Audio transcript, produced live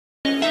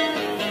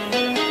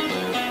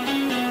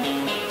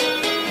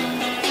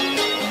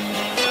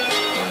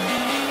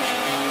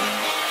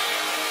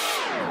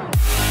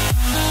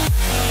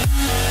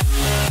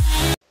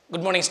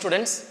Good morning,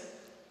 students.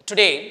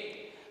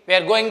 Today we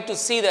are going to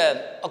see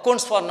the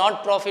accounts for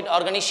non-profit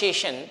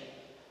organization,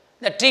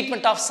 the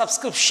treatment of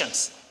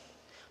subscriptions.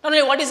 Not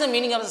only what is the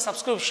meaning of the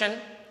subscription?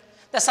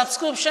 The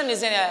subscription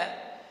is a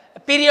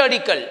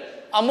periodical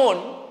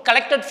amount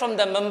collected from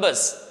the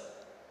members,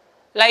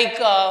 like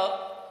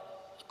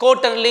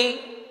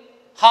quarterly,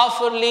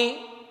 half-yearly,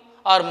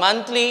 or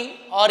monthly,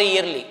 or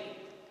yearly.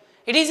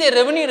 It is a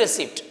revenue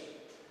receipt.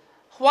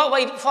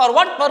 For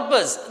what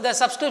purpose the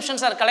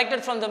subscriptions are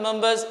collected from the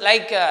members,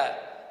 like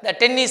the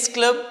tennis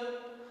club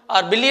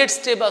or billiards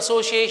table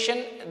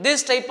association?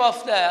 This type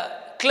of the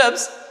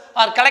clubs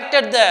are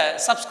collected the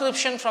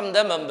subscription from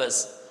the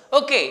members.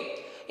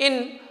 Okay,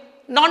 in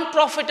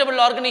non-profitable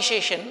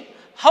organization,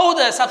 how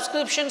the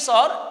subscriptions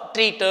are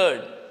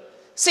treated?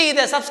 See,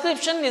 the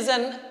subscription is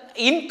an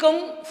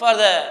income for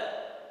the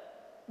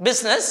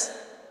business.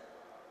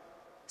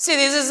 See,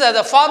 this is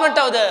the format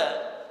of the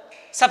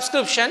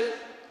subscription.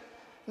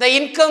 The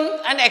income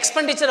and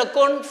expenditure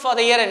account for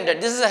the year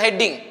ended. This is a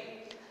heading.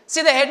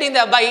 See the heading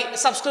there by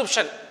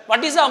subscription.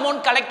 What is the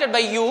amount collected by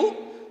you?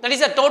 That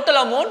is the total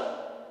amount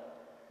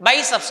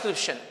by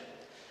subscription.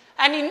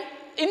 And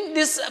in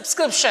this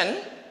subscription,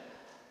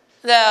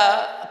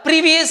 the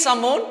previous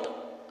amount,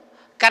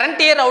 current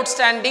year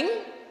outstanding,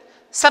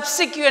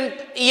 subsequent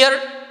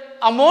year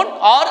amount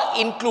are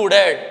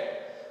included.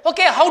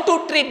 Okay, how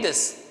to treat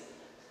this?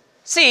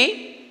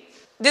 See,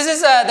 this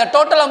is the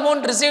total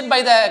amount received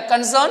by the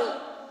concern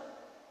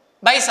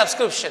by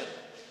subscription.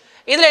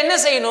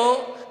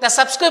 The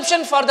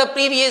subscription for the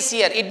previous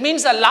year, it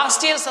means the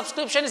last year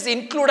subscription is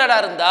included.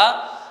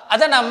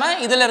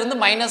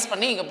 Minus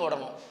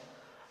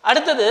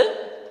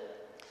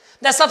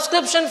the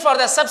subscription for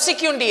the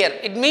subsequent year,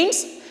 it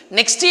means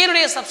next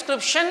year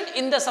subscription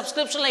in the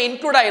subscription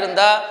included.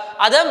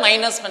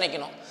 Minus.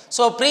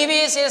 So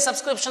previous year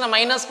subscription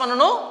minus,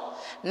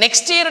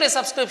 next year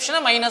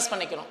subscription minus.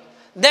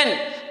 Then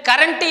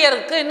current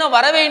year ku inna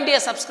varavendiya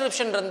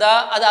subscription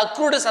irundha adu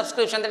accrued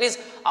subscription, that is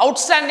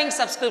outstanding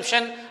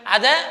subscription,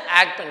 adha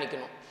add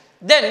pannikkanum.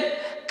 Then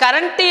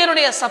current year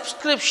uடைய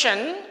subscription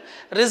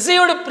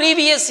received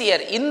previous year,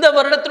 இந்த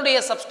வருடத்துடைய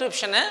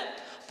subscription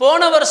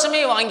போன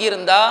வருஷமே வாங்கி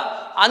இருந்தா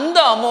அந்த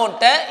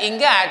amount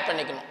இங்க add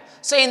பண்ணிக்கணும்.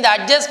 So இந்த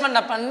adjustment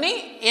பண்ணி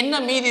என்ன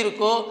மீதி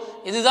இருக்கோ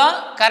இதுதான்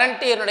current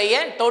year உடைய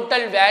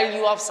total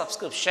value of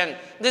subscription.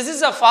 This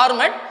is a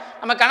format.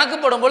 நம்ம கணக்கு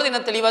போடும்போது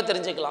இன்னும் தெளிவா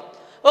தெரிஞ்சுக்கலாம்.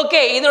 ஓகே,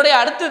 இதோடைய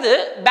அடுத்தது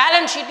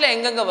பேலன்ஸ் ஷீட்ல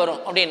எங்கெங்க வரும்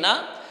அப்படின்னா,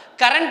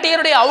 கரண்ட்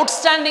இயருடைய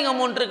அவுட்ஸ்டாண்டிங்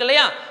அமௌண்ட் இருக்கு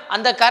இல்லையா,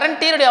 அந்த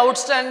கரண்ட் இயருடைய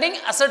அவுட்ஸ்டாண்டிங்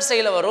அசெட்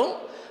சைடுல வரும்.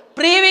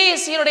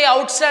 ப்ரீவியஸ் இயருடைய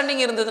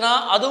அவுட்ஸ்டாண்டிங் இருந்ததுன்னா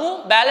அதுவும்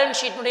பேலன்ஸ்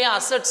ஷீட்டுடைய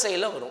அசெட்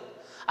சைடுல வரும்.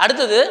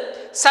 அடுத்தது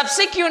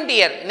சப்சிக்வெண்ட்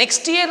இயர்,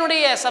 நெக்ஸ்ட்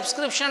இயருடைய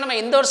சப்ஸ்கிரிப்ஷன் நம்ம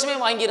இந்த வருஷமே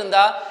வாங்கி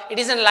இருந்தா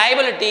it is an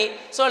liability.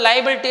 So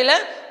லைபிலிட்டியில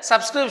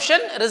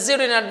subscription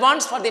received in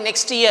advance for the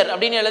next year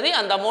அப்படின்னு எழுதி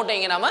அந்த அமௌண்ட்டை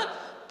இங்கே நம்ம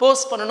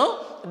போஸ்ட் பண்ணணும்.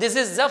 This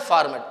is the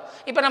format.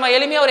 இப்போ நம்ம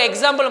எளிமையாக ஒரு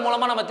எக்ஸாம்பிள்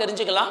மூலமாக நம்ம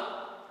தெரிஞ்சுக்கலாம்.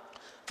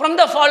 From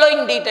the following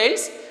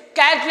details,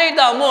 calculate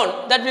the amount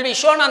that will be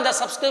shown on the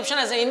subscription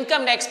as an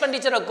income and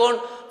expenditure account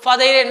for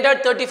the year ended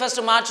 31st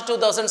March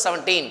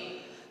 2017.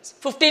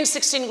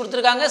 15-16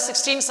 கொடுத்துருக்காங்க,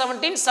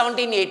 16-17,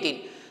 17-18.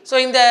 So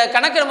இந்த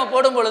கணக்கு நம்ம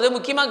போடும் பொழுது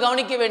முக்கியமாக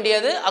கவனிக்க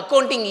வேண்டியது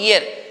அக்கௌண்டிங்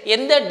இயர்,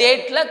 எந்த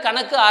டேட்டில்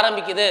கணக்கு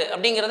ஆரம்பிக்குது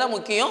அப்படிங்கிறத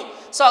முக்கியம்.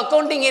 ஸோ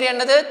அக்கௌண்டிங் இயர்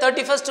என்னது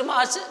 31st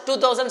March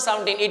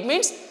 2017. It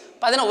means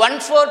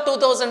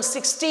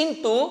 1/4/2016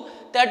 to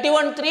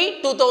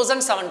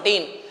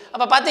 31/3/2017.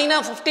 அப்போ பார்த்தீங்கன்னா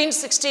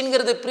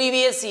 15-16ங்கிறது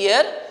ப்ரீவியஸ்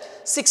இயர்,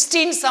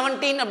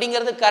 16-17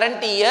 அப்படிங்கிறது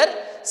current year,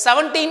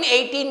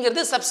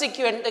 17-18ங்கிறது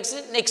subsequent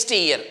next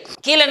year.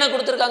 கீழே என்ன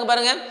கொடுத்துருக்காங்க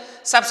பாருங்க,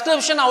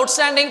 subscription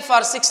outstanding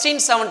for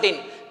 16-17,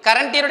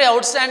 current இயருடைய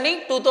outstanding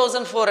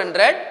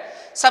 2400,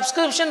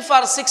 subscription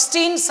for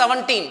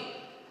 16-17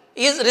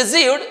 is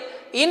received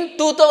in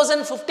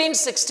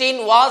 2015-16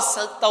 was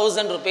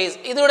 1000 rupees.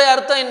 இதோடைய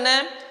அர்த்தம் என்ன,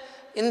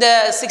 இந்த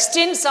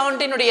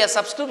 16-17 உடைய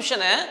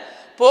சப்ஸ்கிரிப்ஷனை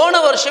போன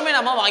வருஷமே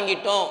நம்ம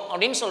வாங்கிட்டோம்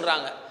அப்படின்னு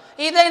சொல்கிறாங்க.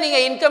 இதை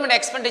நீங்கள் இன்கம் அண்ட்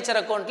எக்ஸ்பெண்டிச்சர்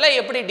அக்கௌண்ட்டில்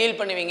எப்படி டீல்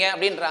பண்ணுவீங்க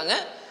அப்படின்றாங்க.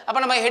 அப்போ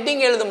நம்ம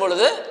ஹெட்டிங் எழுதும்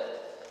பொழுது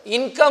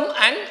income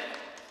and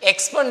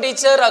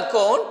expenditure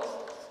account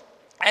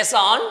as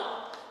on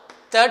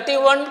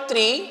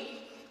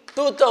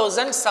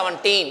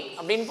 31/3/2017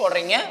 அப்படின்னு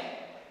போடுறீங்க.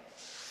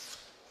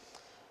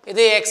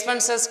 இது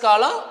எக்ஸ்பென்சஸ்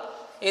காலம்,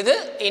 இது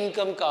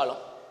இன்கம்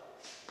காலம்.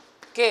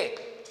 ஓகே,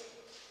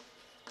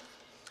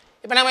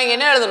 இப்போ நம்ம இங்கே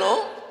என்ன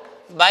எழுதணும்,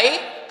 பை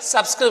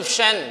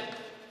சப்ஸ்கிரிப்ஷன்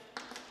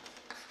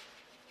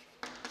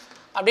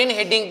அப்படின்னு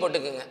ஹெட்டிங்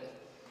போட்டுக்குங்க.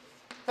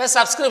 இப்போ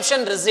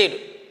சப்ஸ்கிரிப்ஷன் ரிசீவ்டு,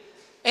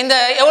 இந்த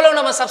எவ்வளோ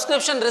நம்ம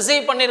சப்ஸ்கிரிப்ஷன்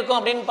ரிசீவ் பண்ணியிருக்கோம்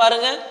அப்படின்னு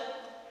பாருங்கள்.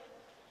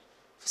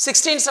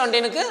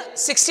 16-17க்கு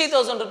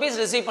 60,000 rupees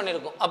ரிசீவ்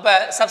பண்ணியிருக்கோம். அப்போ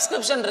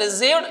சப்ஸ்கிரிப்ஷன்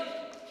ரிசீவ்டு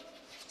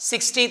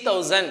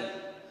 60,000.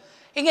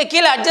 இங்கே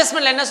கீழே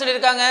அட்ஜஸ்ட்மெண்ட்டில் என்ன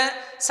சொல்லியிருக்காங்க,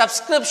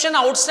 subscription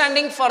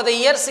outstanding for the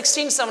year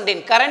 16-17,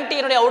 current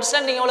இயருடைய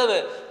outstanding எவ்வளவு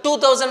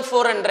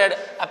 2400.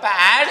 அப்போ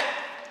ஆட்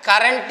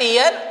கரண்ட்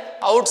இயர்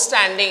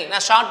அவுட்ஸ்டாண்டிங்,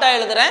 நான் ஷார்ட்டாக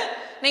எழுதுகிறேன்,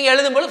 நீங்கள்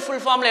எழுதும்போது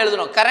ஃபுல் ஃபார்மில்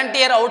எழுதணும். கரண்ட்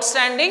இயர்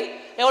அவுட்ஸ்டாண்டிங்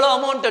எவ்வளோ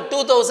அமௌண்ட்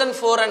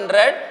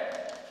 2400.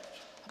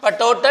 அப்போ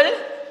டோட்டல்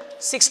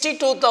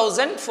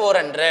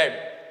 62,400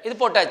 இது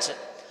போட்டாச்சு.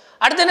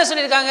 அடுத்து என்ன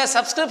சொல்லியிருக்காங்க,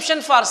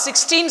 சப்ஸ்கிரிப்ஷன் ஃபார்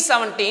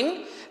 16-17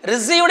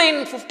 ரிசீவ்டு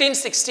இன்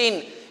 15-16.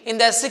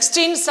 இந்த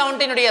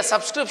 16-17 உடைய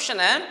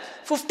சப்ஸ்கிரிப்ஷனை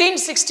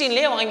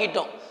 15-16லேயே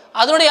வாங்கிட்டோம்.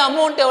 அதோடைய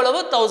அமௌண்ட் எவ்வளவு,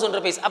 1000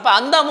 rupees. அப்போ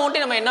அந்த அமௌண்ட்டை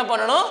நம்ம என்ன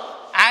பண்ணணும்,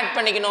 ஆட்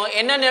பண்ணிக்கணும்.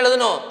 என்னென்னு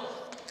எழுதணும்,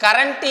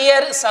 current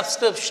year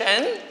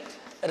subscription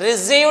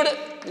received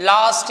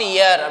last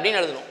year அப்படின்னு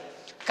எழுதணும்.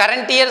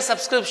 Current year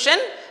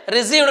subscription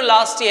received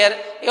last year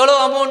எவ்வளோ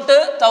அமௌண்ட்டு,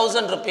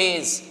 1000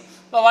 rupees.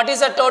 இப்போ வாட்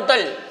இஸ் த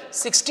டோட்டல்,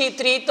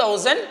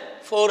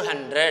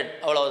 63,400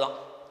 அவ்வளவுதான்.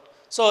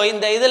 ஸோ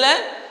இந்த இதில்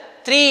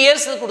 3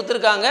 years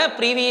கொடுத்துருக்காங்க,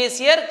 previous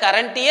year,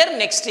 current year,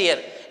 next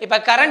year. இப்போ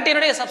கரண்ட்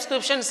இயருடைய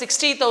சப்ஸ்கிரிப்ஷன்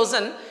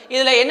 60,000.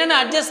 இதில் என்னென்ன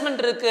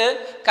அட்ஜஸ்ட்மெண்ட் இருக்குது,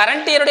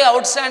 கரண்ட் இயருடைய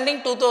அவுட்ஸ்டாண்டிங்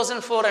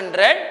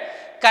 2,400,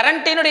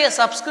 கரண்ட் இயருடைய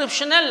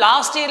சப்ஸ்கிரிப்ஷனை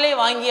லாஸ்ட் இயர்லேயே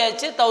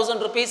வாங்கியாச்சு 1000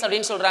 rupees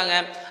அப்படின்னு சொல்கிறாங்க.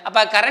 அப்போ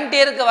கரண்ட்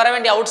இயருக்கு வர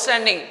வேண்டிய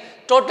outstanding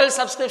total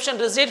subscription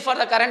received for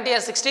the current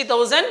year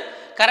 60,000,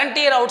 current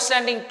year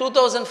outstanding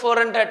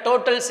 2,400,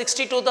 total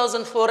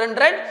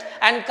 62,400,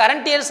 and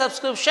current year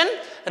subscription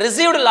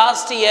received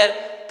last year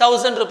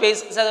 1,000 rupees.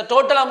 So the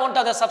total amount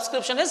of the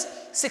subscription is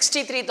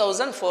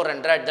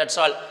 63,400. That's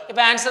all.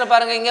 இப்போ ஆன்சரை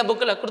பாருங்க, இங்கே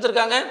புக்கில்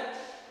கொடுத்துருக்காங்க.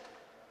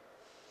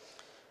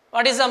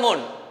 What is the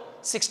amount?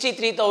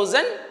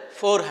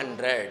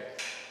 63,400.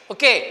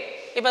 Okay.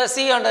 இப்போ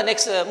see on the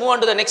next, move on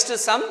to the next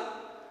sum.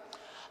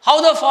 How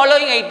the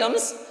following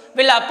items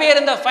will appear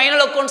in the final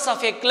accounts of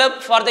a club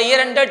for the year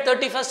ended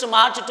 31st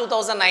March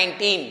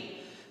 2019.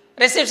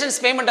 Receptions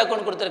payment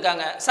account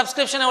கொடுத்திருக்காங்க.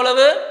 Subscription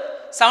எவ்வளவு,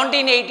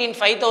 17-18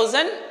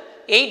 5,000,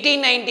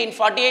 18-19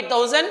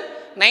 48,000,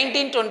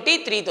 19-20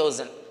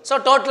 3,000. So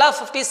total of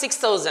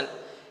 56,000.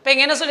 இப்போ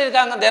இங்க என்ன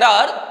சொல்லியிருக்காங்க, there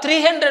are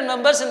 300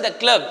 members in the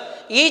club,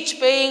 each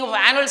paying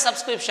annual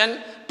subscription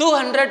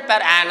 200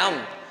 per annum.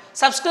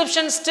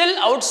 Subscription still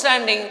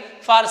outstanding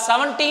for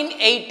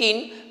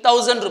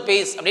 17-18,000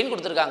 rupees அப்படின்னு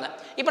கொடுத்துருக்காங்க.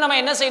 இப்போ நம்ம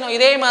என்ன செய்யணும்,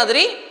 இதே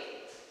மாதிரி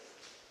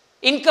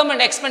இன்கம்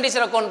அண்ட்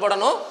எக்ஸ்பெண்டிச்சர் அக்கௌண்ட்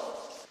போடணும்.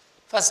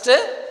 First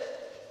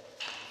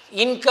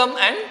income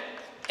and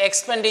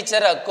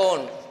expenditure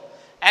account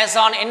as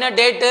on என்ன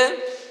டேட்டு,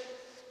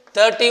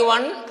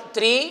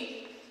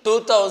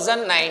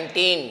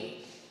 31/3/2019.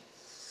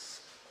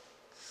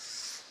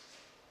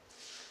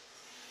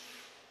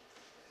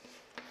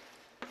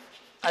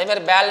 அதே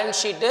மாதிரி balance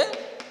sheet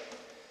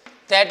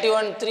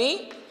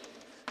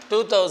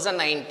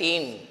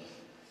 31/3/2019.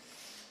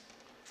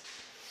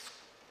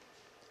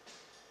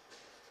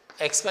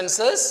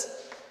 expenses,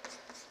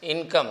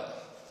 income,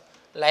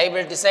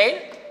 liability side,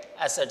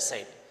 asset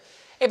side.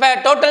 இப்போ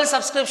total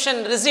subscription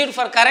received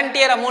for current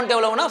year amount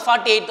எவ்வளவுனா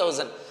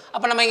 48,000.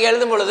 அப்போ நம்ம இங்கே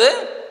எழுதும் பொழுது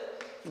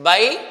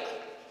by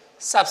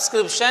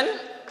subscription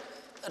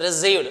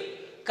received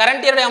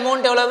current year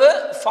amount எவ்வளவு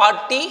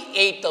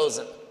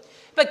 48,000.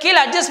 இப்போ கீழே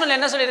அட்ஜஸ்ட்மெண்ட்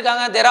என்ன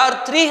சொல்லியிருக்காங்க, there are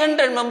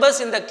 300 members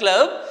in the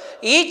club,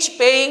 each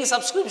paying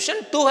subscription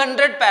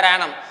 200 per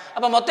annum.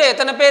 அப்போ மொத்தம்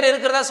எத்தனை பேர்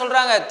இருக்கிறதா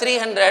சொல்கிறாங்க,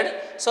 300.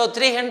 So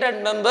 300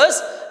 members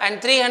and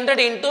 300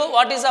 into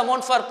what is the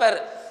amount for per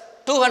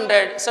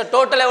 200. So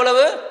total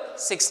எவ்வளவு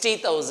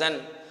 60,000.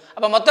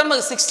 அப்போ மொத்தம்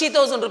நமக்கு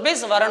 60,000 rupees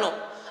வரணும்.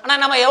 ஆனால்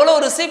நம்ம எவ்வளோ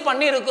ரிசீவ்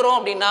பண்ணியிருக்கிறோம்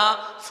அப்படின்னா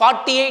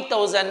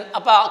 48,000.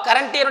 அப்போ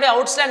கரண்ட் இயருடைய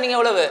அவுட்ஸ்டாண்டிங்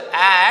எவ்வளவு,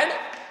 add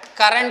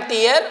current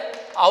year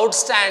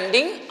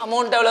outstanding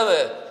amount எவ்வளவு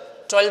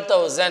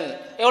 12,000.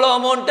 எவ்வளோ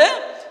அமௌண்ட்டு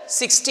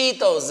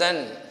 60,000.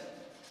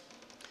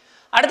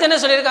 அடுத்து என்ன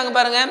சொல்லியிருக்காங்க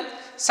பாருங்க,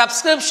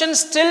 subscription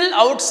still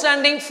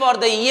outstanding for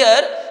the year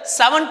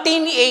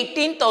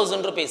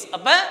 17-18,000 rupees.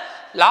 அப்போ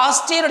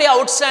லாஸ்ட் இயருடைய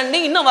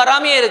அவுட்ஸ்டாண்டிங் இன்னும்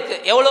வராமே இருக்கு,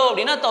 எவ்வளோ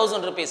அப்படின்னா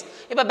 1000 rupees.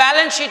 இப்போ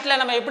பேலன்ஸ் ஷீட்டில்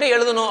நம்ம எப்படி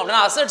எழுதணும்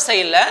அப்படின்னா, அசட்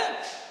சைடில்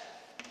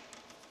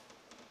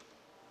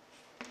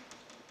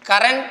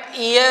கரண்ட்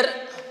இயர்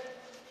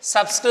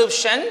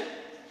சப்ஸ்கிரிப்ஷன்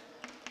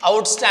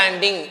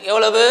அவுட்ஸ்டாண்டிங்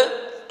எவ்வளவு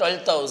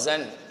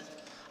 12,000.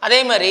 அதே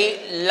மாதிரி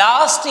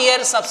லாஸ்ட்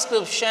இயர்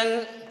சப்ஸ்கிரிப்ஷன்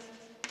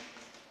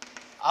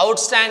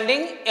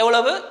அவுட்ஸ்டாண்டிங்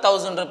எவ்வளவு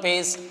 1000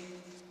 rupees.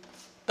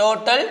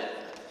 டோட்டல்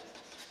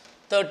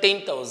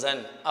 13,000.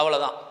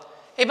 அவ்வளோதான்.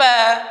 இப்போ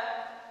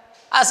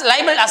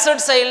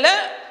அசட் சைடில்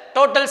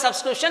டோட்டல்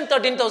சப்ஸ்கிரிப்ஷன்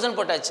 13,000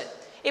 போட்டாச்சு.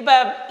 இப்போ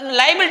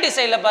லைபிலிட்டி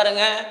சைடில்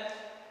பாருங்கள்,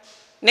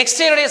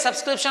 நெக்ஸ்ட் இயருடைய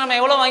சப்ஸ்கிரிப்ஷன் நம்ம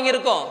எவ்வளோ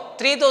வாங்கியிருக்கோம்,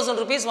 3,000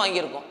 rupees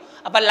வாங்கியிருக்கோம்.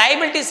 அப்போ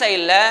லைபிலிட்டி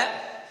சைடில்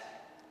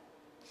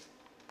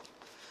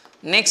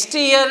next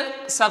year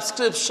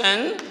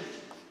subscription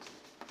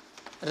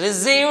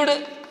received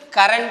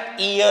current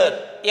year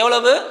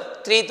எவ்வளவு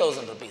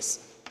 3,000 rupees.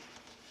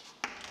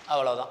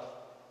 அவ்வளோதான்.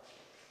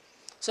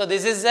 So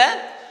this is the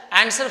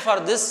answer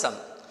for this some.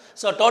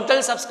 So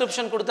total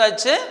subscription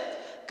கொடுத்தாச்சு,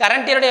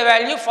 கரண்ட் இயருடைய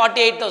வேல்யூ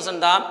 48,000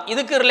 தான்.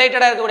 இதுக்கு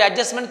ரிலேட்டடாக இருக்கக்கூடிய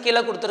அட்ஜஸ்ட்மெண்ட்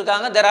கீழே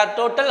கொடுத்துருக்காங்க. There are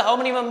total how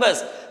many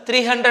members,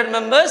 300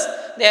 members,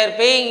 they are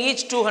paying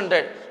each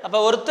 200. அப்போ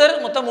ஒருத்தர்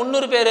மொத்தம்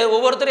 300 பேர்,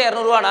 ஒவ்வொருத்தர்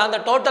 200 ரூபானா அந்த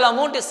டோட்டல்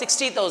அமௌண்ட் இஸ்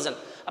 60,000.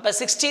 அப்போ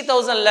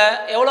 60,000ல்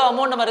எவ்வளோ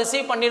அமௌண்ட் நம்ம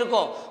ரிசீவ்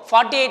பண்ணியிருக்கோம்,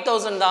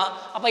 48,000 தான்.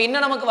 அப்போ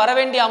இன்னும் நமக்கு வர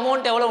வேண்டிய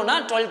அமௌண்ட் எவ்வளோனா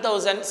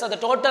 12,000. So the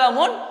total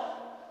amount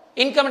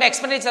income and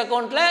expenditure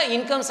அக்கௌண்ட்டில்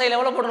இன்கம் சைடில்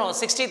எவ்வளோ போடணும்,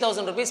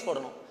 60,000 rupees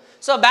போடணும்.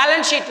 ஸோ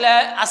பேலன்ஸ் ஷீட்டில்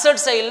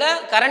அசட் சைடில்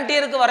கரண்ட்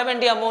இயருக்கு வர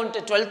வேண்டிய amount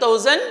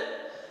 12,000,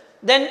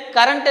 Then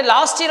current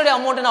last year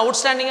amount in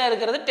outstanding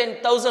இருக்கிறது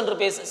 10,000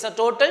 rupees. So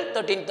total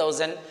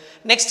 13,000.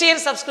 Next year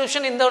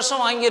subscription இந்த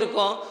வருஷம் வாங்கி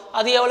இருக்கோம்.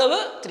 அது எவ்வளவு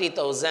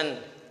 3,000.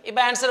 இப்போ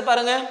ஆன்சர்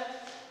பாருங்க.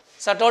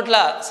 So total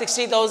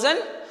 60,000.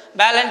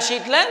 Balance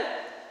sheetல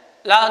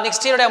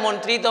next year amount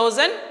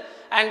 3,000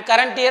 and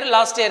current year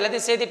last year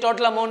let's say the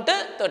total amount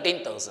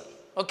 13,000.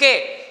 Okay.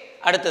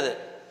 அடுத்தது.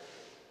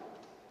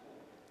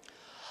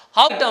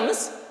 How terms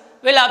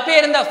will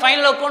appear in the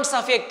final accounts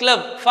of a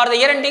club for the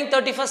year ending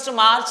 31st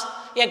March.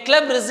 A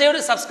club received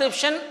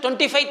subscription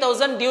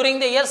 25,000 during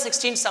the year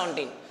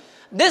 16-17.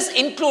 This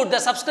include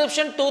the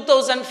subscription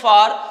 2,000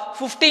 for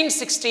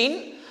 15-16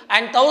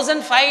 and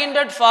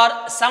 1,500 for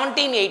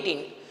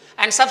 17-18.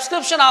 And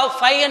subscription of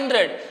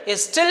 500 is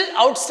still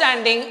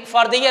outstanding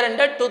for the year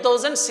ended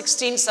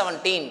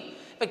 2016-17.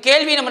 இப்போ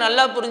கேள்வி நம்ம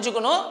நல்லா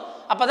புரிஞ்சுக்கணும்.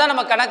 அப்பதான்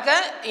நம்ம கணக்கை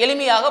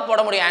எளிமையாக போட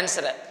முடியும்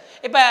ஆன்சரை.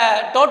 இப்போ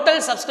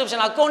டோட்டல்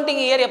சப்ஸ்கிரிப்ஷன்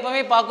அக்கௌண்டிங் இயர்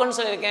எப்பவுமே பார்க்கணும்னு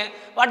சொல்லியிருக்கேன்.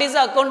 What is the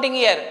accounting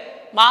year?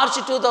 March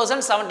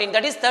 2017,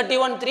 that is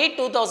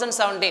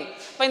 31/3/2017.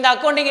 இப்போ இந்த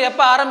அக்கௌண்டிங்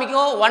எப்போ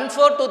ஆரம்பிக்கும்?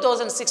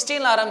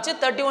 1/4/2016 ஆரம்பிச்சு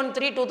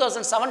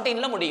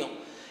 31/3/2017 முடியும்.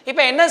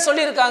 இப்போ என்ன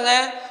சொல்லியிருக்காங்க?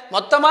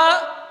 மொத்தமாக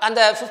அந்த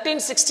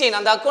 15-16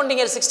 அந்த அக்கௌண்டிங்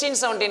இயர்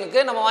 16-17க்கு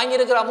நம்ம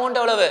வாங்கியிருக்கிற அமௌண்ட்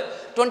எவ்வளவு?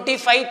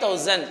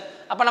 25,000.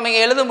 அப்போ நம்ம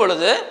இங்கே எழுதும்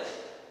பொழுது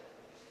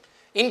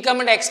இன்கம்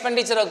அண்ட்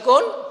எக்ஸ்பெண்டிச்சர்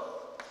அக்கௌண்ட்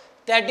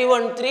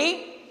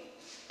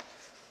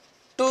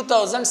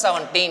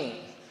 31/3/2017.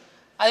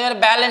 அதே மாதிரி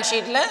பேலன்ஸ்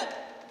ஷீட்டில்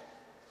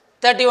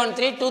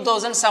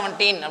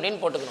 31/3/2017 அப்படின்னு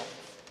போட்டுக்கணும்.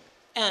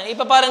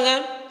 இப்போ பாருங்க,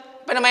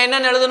 இப்போ நம்ம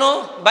என்ன எழுதணும்?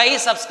 By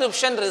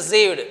subscription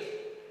received,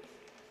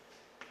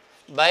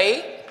 by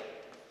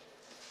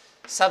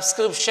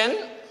subscription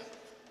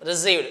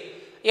received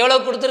எவ்வளோ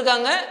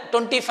கொடுத்துருக்காங்க?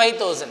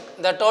 25,000.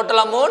 The total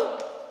amount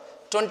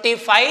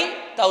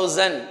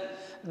 25,000.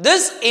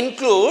 This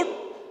include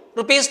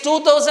rupees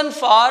 2,000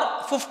 for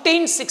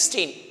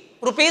 15-16,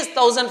 rupees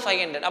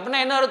 1,500. அப்படின்னா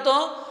என்ன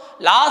அர்த்தம்?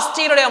 லாஸ்ட்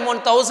இயருடைய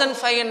அமௌண்ட்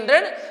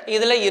 1,500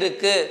 இதில்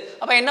இருக்கு.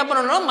 அப்போ என்ன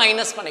பண்ணணும்?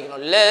 மைனஸ்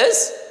பண்ணிக்கணும்.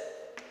 Less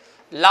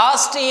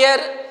last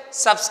year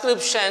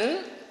subscription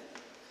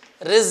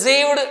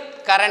received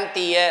current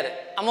year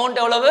amount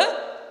எவ்வளவு?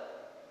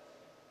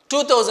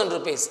 2,000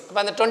 rupees. அப்போ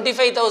அந்த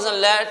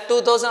 25,000ல்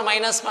 2,000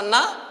 மைனஸ்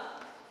பண்ணால்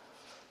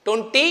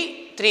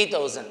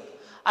 23,000.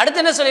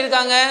 அடுத்து என்ன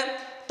சொல்லியிருக்காங்க?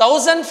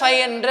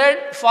 1,500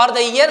 for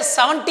the year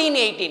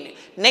 17-18.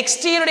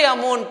 Next இயருடைய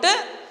amount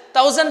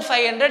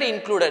 1,500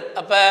 included.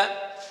 அப்போ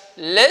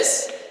less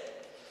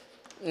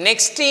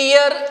next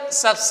year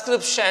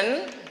subscription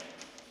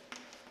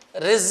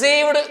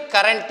received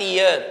current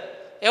year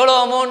எவ்வளோ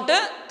அமௌண்ட்?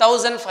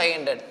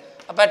 1,500.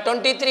 அப்போ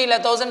 23ல்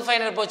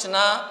 1,500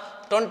 போச்சுன்னா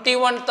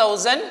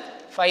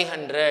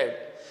 21,500.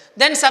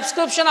 Then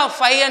subscription of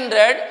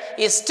 500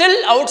 is still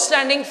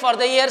outstanding for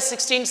the year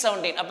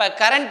 16-17. அப்போ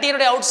current year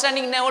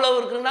outstanding எவ்வளோ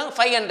இருக்குன்னா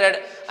 500.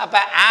 அப்போ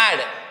add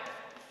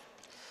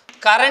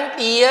current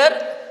year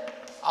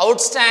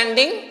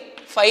outstanding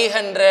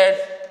 500,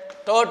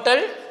 total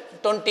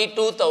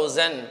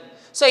 22,000.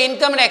 So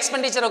income and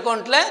expenditure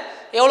accountல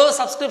எவ்வளோ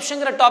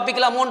சப்ஸ்கிரிப்ஷன்ங்கிற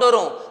டாபிக்ல அமௌண்ட்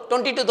வரும்?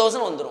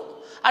 22,000 வந்துடும்.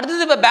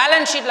 அடுத்தது இப்போ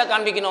பேலன்ஸ் ஷீட்டில்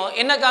காமிக்கணும்.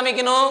 என்ன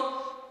காமிக்கணும்?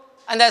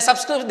 அந்த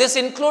this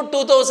include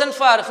 2,000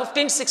 for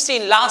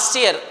 15-16 last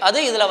year, அது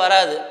இதில்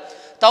வராது.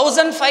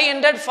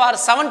 1,500 for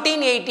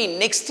 17-18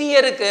 நெக்ஸ்ட்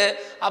இயருக்கு.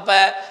 அப்போ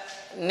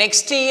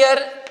next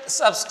year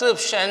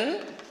subscription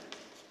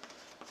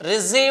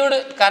received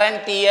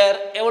current year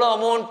எவ்வளோ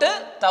அமௌண்ட்?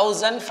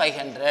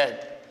 1,500.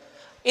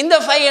 இந்த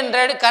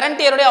 500 current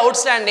year உடைய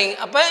outstanding.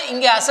 அப்போ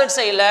இங்கே அசட்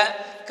சைடில்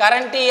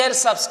current year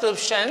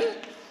subscription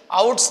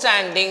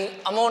outstanding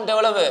amount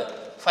எவ்வளவு?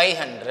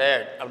 500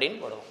 அப்படின்னு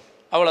போடுவோம்.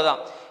 அவ்வளோதான்.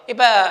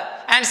 இப்போ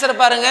ஆன்சர்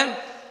பாருங்க.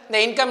 இந்த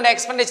இன்கம் அண்ட்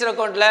எக்ஸ்பெண்டிச்சர்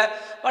அக்கௌண்ட்டில்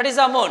what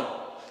is amount?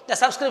 The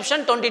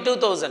subscription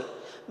 22,000.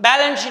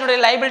 Balance ஷீட்டுடைய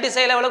liability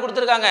சைடில் எவ்வளோ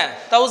கொடுத்துருக்காங்க?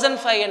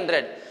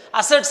 1,500.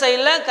 அசட்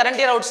சைடில் கரண்ட்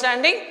இயர்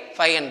அவுட்ஸ்டாண்டிங்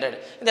 500.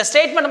 இந்த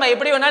ஸ்டேட்மெண்ட் நம்ம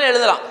எப்படி வேணாலும்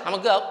எழுதலாம்,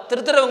 நமக்கு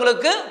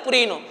திருத்துறவங்களுக்கு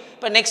புரியணும்.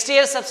 இப்போ next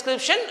year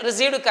subscription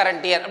received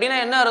current year அப்படின்னா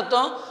என்ன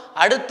அர்த்தம்?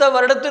 அடுத்த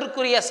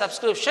வருடத்திற்குரிய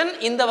சப்ஸ்கிரிப்ஷன்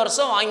இந்த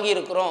வருஷம்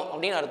வாங்கியிருக்கிறோம்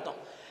அப்படின்னு அர்த்தம்.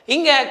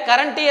 இங்கே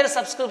கரண்ட் இயர்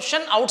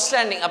சப்ஸ்கிரிப்ஷன்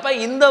அவுட்ஸ்டாண்டிங், அப்போ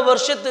இந்த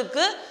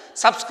வருஷத்துக்கு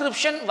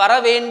சப்ஸ்கிரிப்ஷன் வர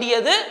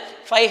வேண்டியது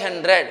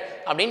 500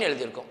 அப்படின்னு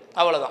எழுதியிருக்கோம்.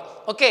 அவ்வளோதான்.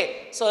 ஓகே,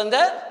 ஸோ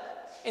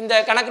இந்த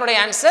கணக்கினுடைய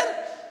ஆன்சர்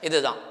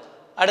இதுதான்.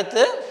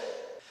 அடுத்து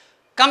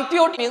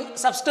compute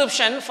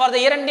subscription for the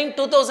year ending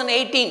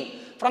 2018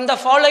 from the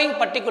following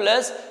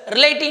particulars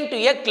relating to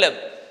a club.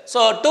 So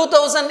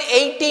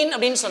 2018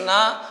 அப்படின்னு சொன்னா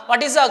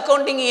what is the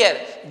accounting year?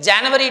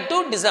 January to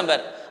December.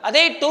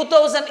 அதே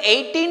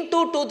 2018 to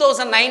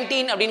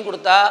 2019 அப்படின்னு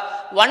கொடுத்தா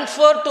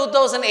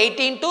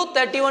 1/4/2018 to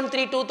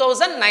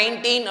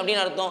 31/3/2019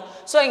 அப்படின்னு அர்த்தம்.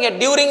 ஸோ இங்கே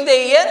during the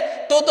year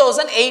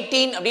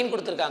 2018 அப்படின்னு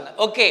கொடுத்துருக்காங்க.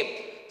 ஓகே,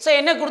 ஸோ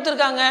என்ன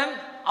கொடுத்துருக்காங்க?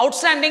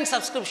 Outstanding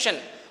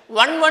subscription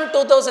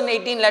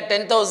 1/1/2018ல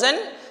 10,000,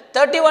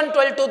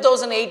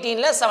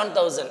 31/12/2018ல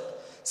 7,000.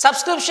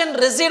 Subscription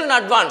received in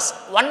advance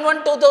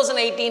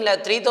 1/1/2018ல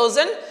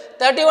 3,000,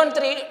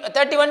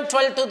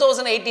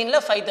 31/12/2018ல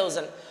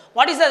 5,000.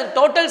 What is the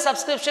total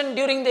subscription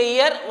during the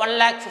year?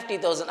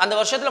 1,50,000. அந்த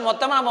வருஷத்துல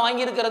மொத்தமா நம்ம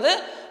வாங்கி இருக்கிறது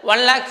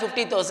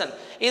 1,50,000.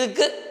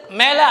 இதுக்கு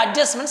மேல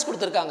அட்ஜஸ்ட்மென்ட்ஸ்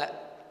கொடுத்திருக்காங்க.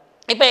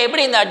 இப்போ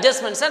எப்படி இந்த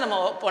அட்ஜஸ்ட்மென்ட்ஸை நம்ம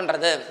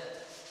பண்றது?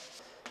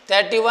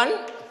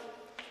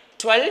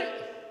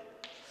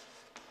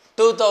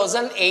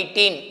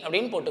 31/12/2018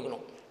 அப்படினு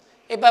போட்டுக்கணும்.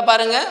 இப்போ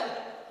பாருங்க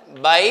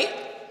by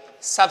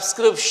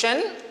subscription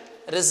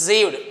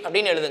received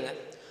அப்படினு எழுதுங்க.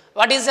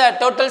 What is the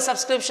total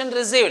subscription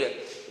received?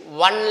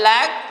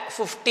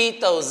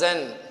 1,50,000.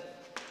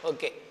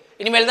 Okay,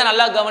 இனிமேல் தான்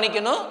நல்லா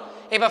கவனிக்கணும்.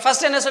 இப்போ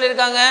ஃபர்ஸ்ட் என்ன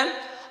சொல்லிருக்காங்க?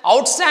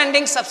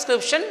 outstanding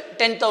subscription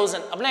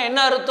 10,000. அப்படினா என்ன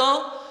அர்த்தம்?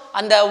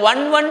 அந்த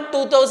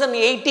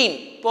 1/1/2018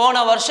 போன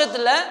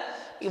வருஷத்துல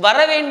வர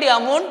வேண்டிய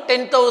அமௌண்ட்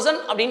 10,000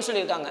 அப்படினு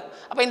சொல்லிருக்காங்க.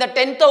 அப்ப இந்த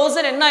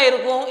 10,000 என்ன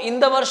இருக்கும்?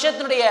 இந்த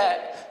வருஷத்துடைய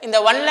இந்த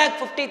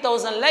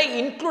 1,50,000ல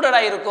இன்க்ளூடட்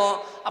ஆயிருக்கும்.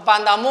 அப்ப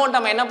அந்த அமௌண்ட்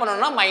நம்ம என்ன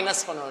பண்ணனும்னா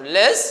மைனஸ் பண்ணனும்.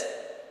 less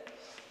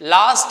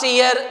last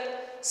year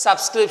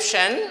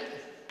subscription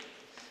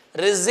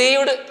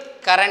received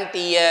current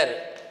year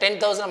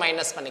 10,000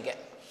 minus பண்ணிக்க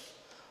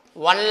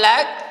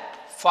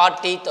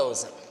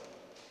 1,40,000.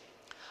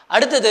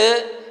 அடுத்து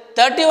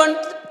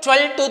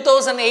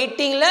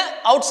 31/12/2018ல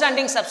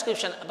outstanding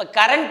subscription. அப்ப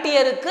current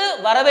yearக்கு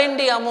வர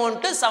வேண்டிய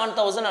அமௌண்ட்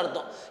 7,000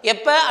 அர்த்தம்.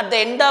 எப்ப? at the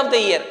end of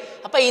the year.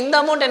 அப்ப இந்த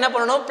அமௌண்ட் என்ன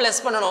பண்ணனும்? ப்ளஸ்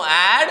பண்ணனும்.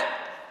 add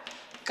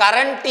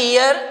current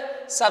year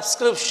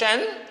subscription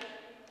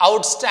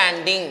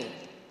outstanding.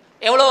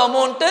 எவ்வளவு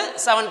அமௌண்ட்?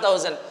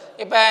 7,000.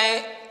 இப்ப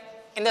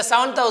இந்த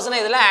 7,000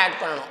 இதல ஆட்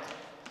பண்ணனும்.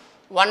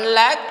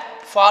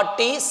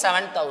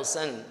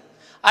 1,47,000.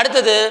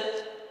 அடுத்து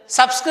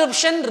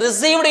subscription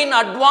received in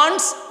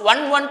advance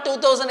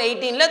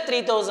 1/1/2018ல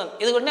 3,000.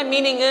 இதுக்கு என்ன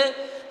மீனிங்?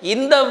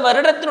 இந்த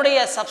வருடத்தினுடைய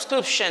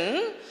subscription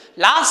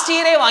லாஸ்ட்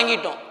இயரே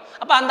வாங்கிட்டோம்.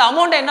 அப்ப அந்த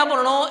அமௌண்ட் என்ன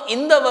பண்ணனும்?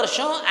 இந்த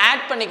வருஷம்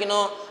ஆட்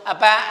பண்ணிக்கணும்.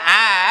 அப்ப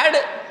add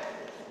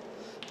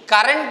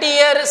current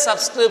year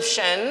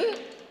subscription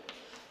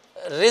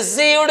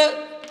received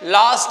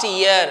last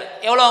year.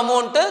 எவ்வளவு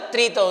அமௌண்ட்?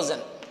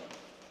 3,000.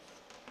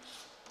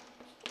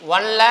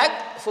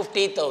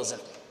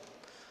 1,50,000.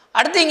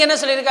 அடுத்து இங்க என்ன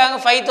சொல்லிருக்காங்க?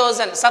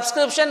 5,000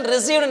 subscription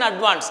received in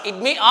advance. It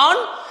mean on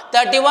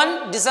 31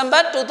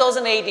 December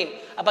 2018.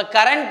 அப்ப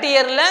current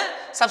yearல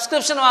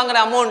subscription வாங்குற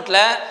அமௌண்ட்ல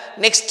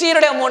next year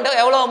உடைய அமௌண்ட்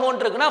எவ்வளவு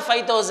அமௌண்ட் இருக்குனா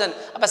 5,000.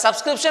 அப்ப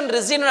subscription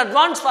received in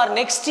advance for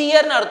next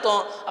year னு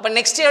அர்த்தம். அப்ப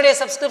next year உடைய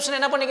subscription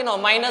என்ன பண்ணிக்கணும்?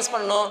 மைனஸ்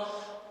பண்ணனும்.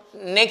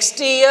 next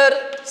year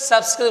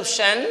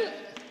subscription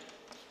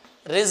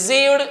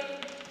received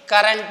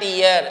current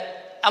year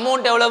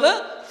amount எவ்வளவு?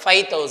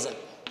 5,000.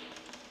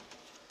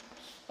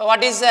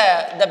 What is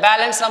the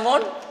balance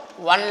amount?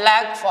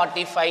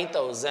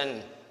 1,45,000.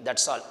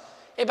 That's all.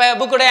 இப்போ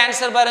புக்கோட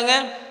ஆன்சர் பாருங்க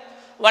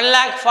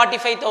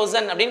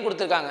 1,45,000 அப்படினு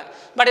கொடுத்திருக்காங்க.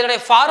 பட் இதோட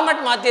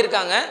ஃபார்மட் மாத்தி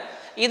இருக்காங்க.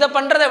 இத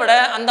பண்றதை விட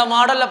அந்த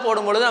மாடல்ல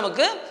போடும்போது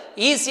நமக்கு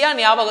ஈஸியா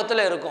ஞாபகத்துல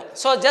இருக்கும்.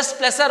 So just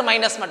plus R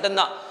minus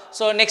மட்டும்தான்.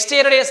 So next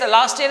year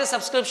last year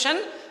subscription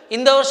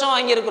இந்த வருஷம்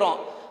வாங்கி இருக்கிறோம்.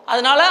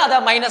 அதனால அத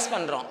மைனஸ்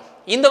பண்றோம்.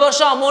 இந்த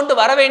வருஷம் அமௌண்ட்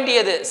வர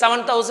வேண்டியது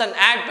 7,000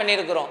 ஆட் பண்ணி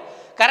இருக்கிறோம்.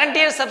 current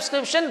year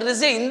subscription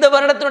receive இந்த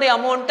வருடத்துடைய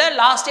அமௌண்ட்டை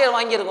லாஸ்ட் இயர்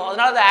வாங்கி இருக்கோம்.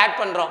 அதனால அத ஆட்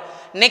பண்றோம்.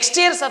 next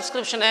year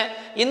subscription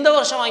இந்த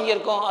வருஷம் வாங்கி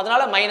இருக்கோம்.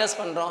 அதனால மைனஸ்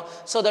பண்றோம்.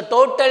 so the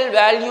total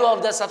value of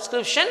the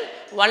subscription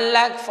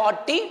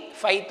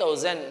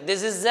 1,45,000.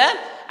 this is the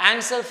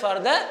answer for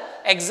the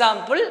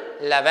example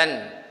 11.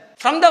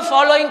 from the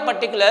following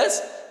particulars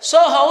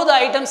show how the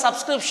item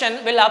subscription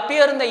will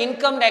appear in the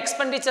income and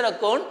expenditure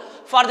account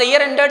for the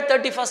year ended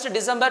 31st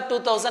December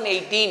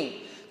 2018.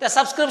 The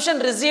subscription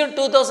received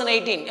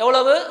 2018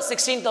 எவ்வளவு?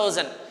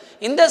 16,000.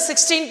 இந்த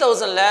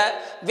 16,000ல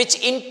which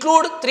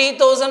include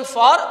 3,000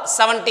 for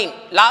 17.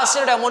 last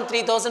year amount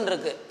 3,000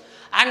 இருக்கு.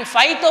 and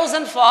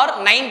 5,000 for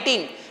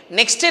 19.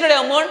 next year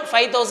amount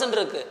 5,000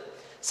 இருக்கு.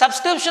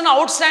 subscription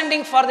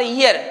outstanding for the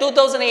year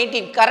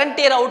 2018 current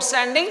year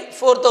outstanding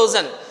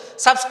 4,000.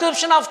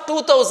 subscription of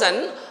 2,000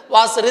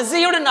 was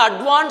received in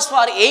advance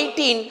for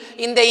 18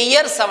 in the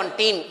year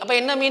 17. அப்ப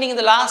என்ன meaning?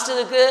 இந்த last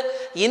இதுக்கு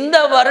இந்த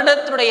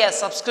வருடத்துடைய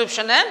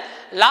சப்ஸ்கிரிப்ஷனை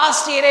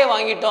last இயரே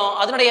வாங்கிட்டோம்.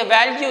 அதனுடைய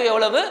value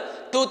எவ்வளவு?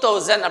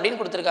 2,000 அப்படினு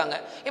கொடுத்திருக்காங்க.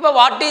 இப்போ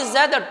what is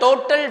the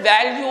total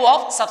value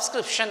of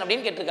subscription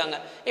அப்படினு கேட்டிருக்காங்க.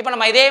 இப்போ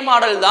நம்ம இதே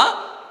மாடல் தான்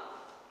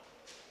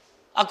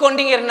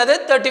அக்கவுண்டிங் இருந்தது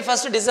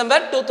 31st December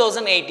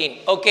 2018.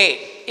 ஓகே,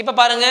 இப்போ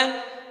பாருங்க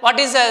what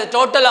is the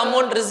total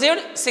amount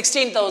received?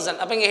 16,000.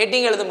 அப்ப இங்க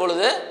ஹெட்டிங் எழுதும்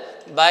பொழுது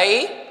by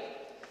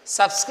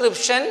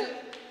subscription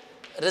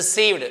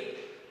received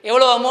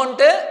எவ்வளவு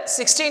அமௌண்ட்?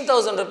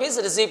 16,000 rupees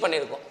ரிசீவ்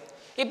பண்ணிருக்கோம்.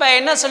 இப்போ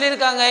என்ன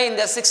சொல்லிருக்காங்க?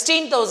 இந்த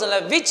 16,000ல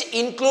which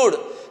include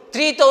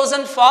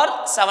 3,000 for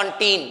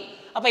 17.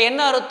 அப்ப என்ன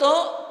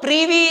அர்த்தம்?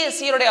 previous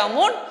year உடைய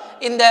அமௌண்ட்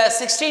இந்த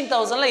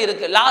 16,000ல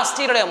இருக்கு. லாஸ்ட்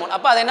இயர் உடைய அமௌண்ட்.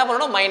 அப்ப அதை என்ன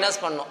பண்ணனும்? மைனஸ்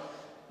பண்ணனும்.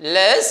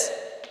 less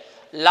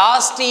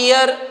last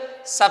year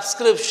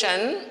subscription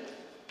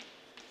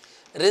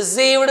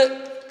received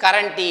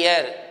current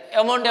year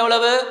amount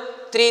எவ்வளவு?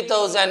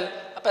 3,000.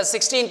 அப்ப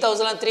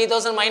 16,000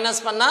 3,000 மைனஸ்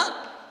பண்ணா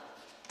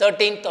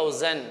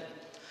 13,000.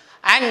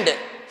 and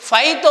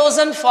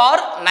 5,000 for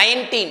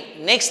 19.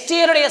 next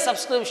year உடைய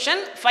subscription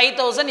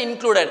 5,000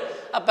 included.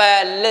 அப்ப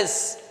less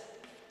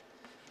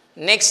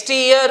next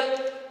year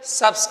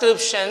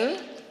subscription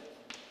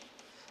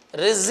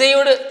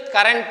received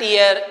current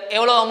year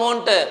எவ்வளோ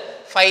amount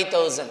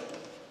 5000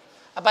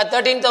 அப்ப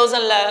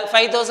 13000 ல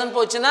 5000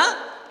 போச்சுனா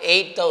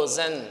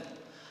 8000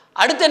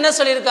 அடுத்து என்ன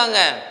சொல்லிருக்காங்க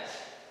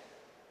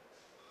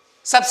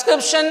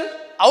subscription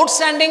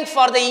outstanding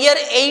for the year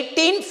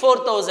 18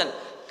 4000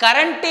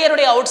 current year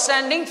உடைய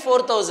outstanding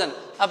 4000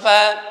 அப்ப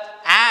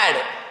add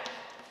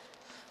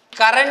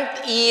current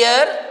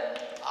year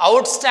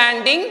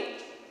outstanding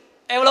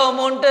எவ்வளவு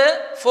amount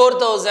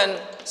 4000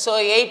 so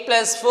 8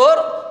 plus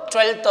 4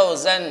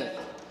 12000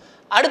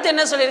 அடுத்து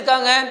என்ன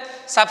சொல்லிருக்காங்க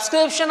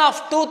subscription of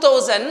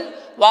 2000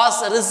 was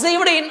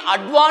received in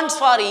advance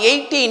for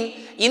 18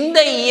 in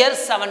the year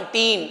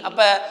 17 அப்ப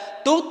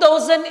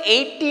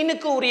 2018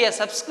 க்கு உரிய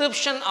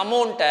subscription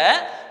amount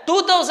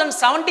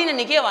 2017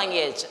 அன்னைக்கே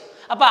வாங்கியாச்சு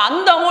அப்ப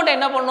அந்த amount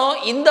என்ன பண்ணனும்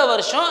இந்த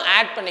வருஷம்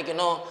ஆட்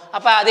பண்ணிக்கணும்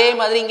அப்ப அதே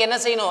மாதிரி இங்க என்ன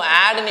செய்யணும்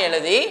ஆட் னு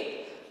எழுதி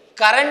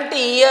current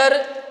year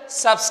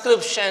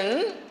subscription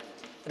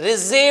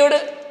received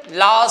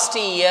last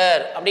year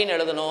அப்படினு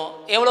எழுதணும்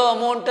எவ்வளவு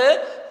amount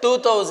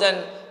 2000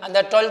 அந்த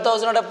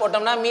 12000 ஓட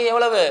போட்டோம்னா மீதி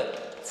எவ்வளவு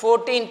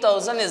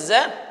 14000 is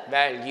the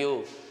value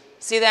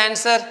see the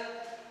answer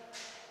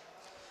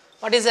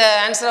what is the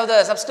answer of the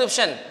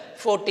subscription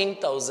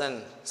 14000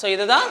 so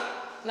இதுதான்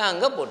நான்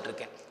அங்க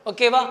போட்டுருக்கேன்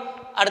ஓகேவா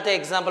அடுத்த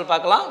எக்ஸாம்பிள்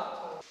பார்க்கலாம்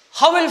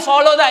how will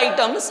follow the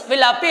items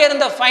will appear in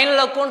the final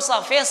accounts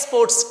of a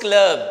sports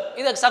club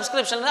இது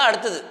subscription தான்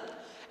அடுத்து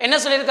என்ன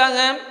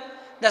சொல்லிருக்காங்க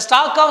the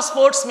stock of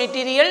sports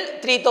material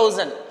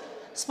 3000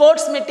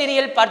 sports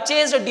material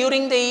purchased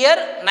during the year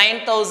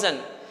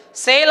 9000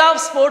 sale of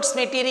sports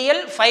material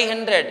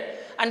 500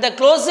 and the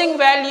closing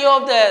value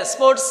of the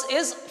sports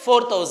is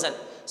 4000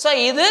 so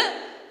இது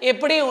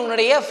எப்படி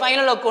உங்களுடைய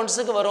final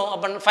அக்கவுண்ட்ஸ்க்கு வரும்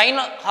அப்ப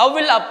final how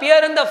will appear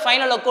in the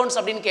final accounts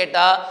அப்படினு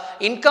கேட்டா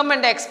income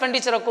and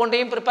expenditure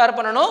அக்கவுண்ட்டையும் prepare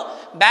பண்ணனும்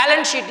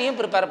balance ஷீட்டையும்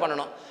prepare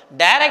பண்ணனும்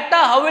டைரக்ட்டா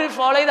how will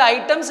follow the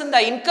items in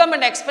the income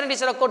and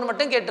expenditure account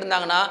மட்டும்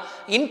கேட்டிருந்தாங்கனா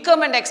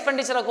income and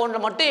expenditure account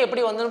மட்டும்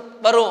எப்படி வந்து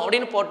வரும்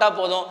அப்படினு போட்டா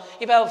போதும்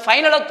இப்போ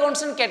ஃபைனல்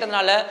அக்கவுண்ட்ஸ் னு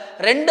கேட்டதனால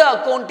ரெண்டு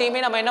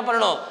அக்கவுண்ட்டையுமே நம்ம என்ன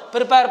பண்ணனும்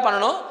prepare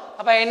பண்ணனும்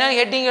அப்ப என்ன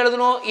ஹெட்டிங்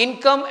எழுதணும்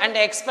income and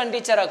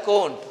expenditure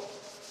account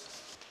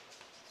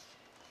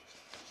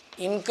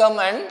income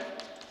and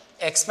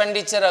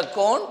expenditure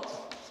account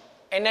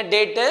என்ன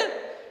டேட்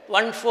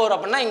 14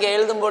 அப்படினா இங்க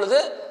எழுதும் பொழுது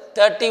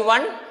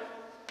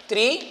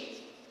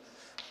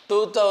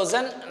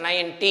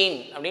 31/3/2019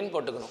 அப்படினு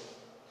போட்டுக்கணும்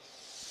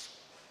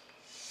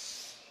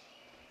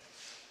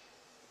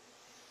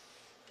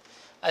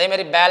அதே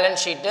மாதிரி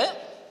பேலன்ஸ் ஷீட்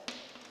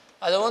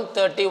அதுவும்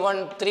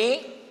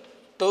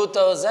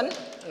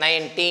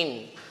 31/3/2019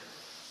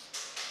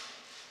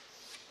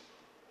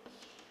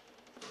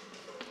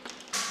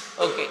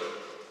 ஓகே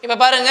இப்போ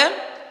பாருங்க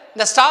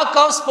the stock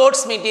of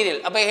sports material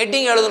அப்ப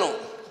ஹெட்டிங் எழுதணும்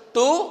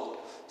to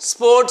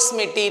sports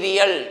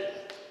material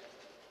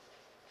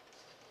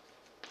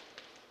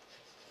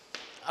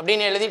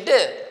அப்படினு எழுதிட்டு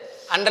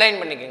அண்டர்லைன்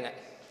பண்ணிக்கங்க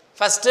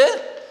ஃபர்ஸ்ட்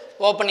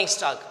ஓபனிங்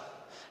ஸ்டாக்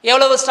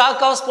எவ்வளவு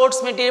ஸ்டாக் ஆஃப்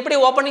ஸ்போர்ட்ஸ் மெட்டீரியல் எப்படி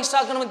ஓபனிங்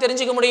ஸ்டாக் நம்ம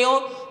தெரிஞ்சுக்க முடியும்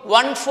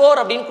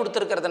 14 அப்படினு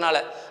கொடுத்திருக்கிறதுனால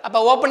அப்ப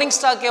ஓபனிங்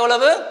ஸ்டாக்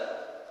எவ்வளவு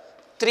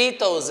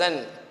 3000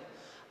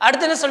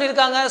 அடுத்து என்ன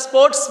சொல்லிருக்காங்க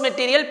ஸ்போர்ட்ஸ்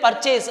மெட்டீரியல்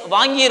பர்ச்சேஸ்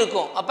வாங்கி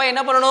இருக்கும் அப்ப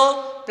என்ன பண்ணனும்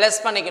ப்ளஸ்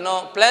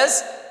பண்ணிக்கணும் ப்ளஸ்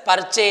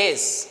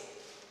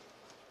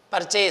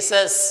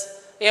பர்ச்சேசஸ்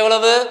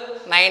எவ்வளவு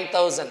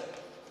 9000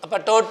 அப்ப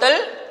டோட்டல்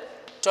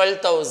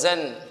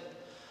 12000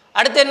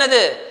 அடுத்து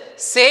என்னது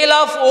sale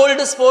of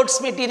volt sports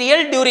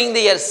material during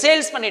the year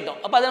sales பண்ணிட்டோம்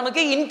அப்ப அது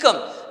நமக்கு இன்கம்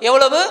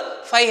எவ்வளவு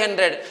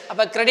 500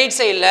 அப்ப கிரெடிட்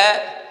சைடுல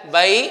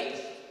by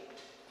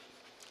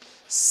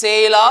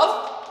sale of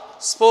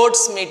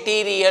sports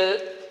material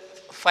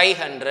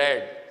 500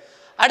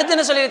 அடுத்து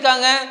என்ன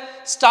சொல்லிருக்காங்க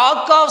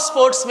ஸ்டாக் ஆஃப்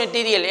ஸ்போர்ட்ஸ்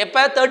மெட்டீரியல் எப்ப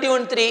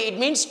 31/3 இட்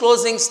மீன்ஸ்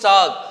க்ளோசிங்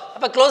ஸ்டாக்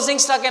அப்ப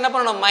க்ளோசிங் ஸ்டாக் என்ன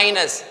பண்ணனும்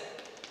மைனஸ்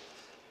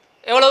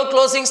எவ்வளவு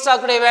க்ளோசிங்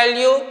ஸ்டாக் உடைய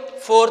வேல்யூ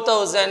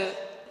 4000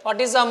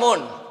 வாட் இஸ்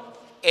அமௌண்ட்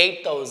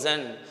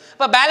 8000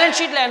 அப்ப பேலன்ஸ்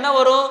ஷீட்ல என்ன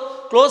வரும்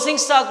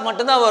க்ளோசிங் ஸ்டாக்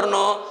மட்டும் தான்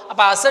வரணும்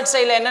அப்ப அசெட்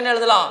சைடுல என்ன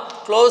எழுதலாம்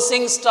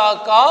closing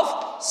stock of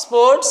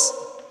sports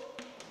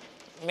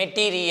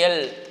material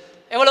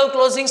எவ்வளவு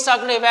க்ளோசிங்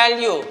ஸ்டாக் உடைய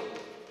value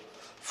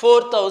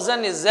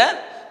 4000 is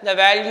the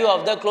value of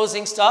the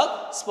closing stock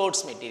sports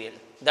material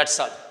that's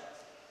all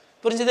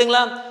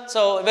புரிஞ்சுதுங்களா சோ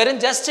வெறும்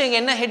ஜஸ்ட் இங்க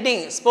என்ன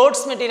ஹெட்டிங்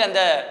ஸ்போர்ட்ஸ் மெட்டீரியல்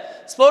அந்த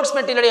sports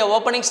மெட்டீரியலுடைய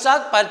opening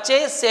stock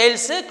purchase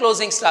sales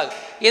closing stock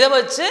இத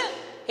வச்சு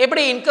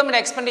எப்படி இன்கம் அண்ட்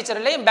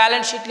எக்ஸ்பெண்டிச்சர்லயும்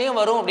பேலன்ஸ் ஷீட்லயும்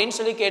வரும் அப்படினு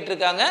சொல்லி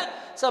கேட்டிருக்காங்க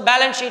சோ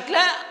பேலன்ஸ் ஷீட்ல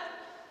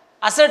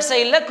அசெட்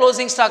சைடுல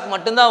க்ளோசிங் ஸ்டாக்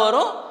மட்டும் தான்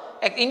வரும்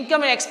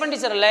இன்கம் அண்ட்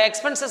எக்ஸ்பெண்டிச்சர்ல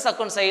எக்ஸ்பென்சஸ்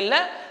அக்கவுண்ட் சைடுல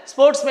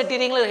sports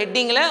material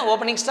ஹெட்டிங்ல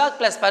opening stock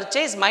 +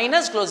 purchase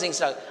minus closing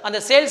stock அந்த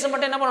சேல்ஸ்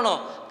மட்டும் என்ன பண்ணனும்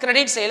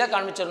கிரெடிட் சைடுல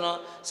காண்பிச்சிரணும்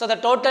so the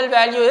total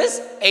value is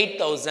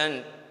 8000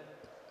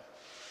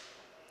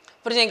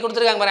 புரியுது இங்க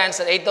கொடுத்திருக்காங்க பாரு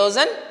ஆன்சர்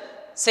 8000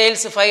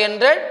 சேல்ஸ்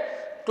 500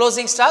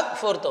 க்ளோசிங் ஸ்டாக்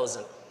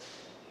 4000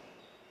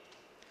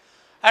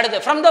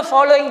 அடுத்து from the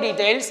following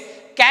details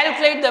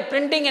calculate the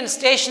printing and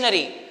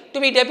stationery to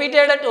be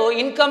debited to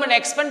income and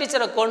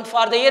expenditure account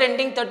for the year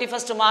ending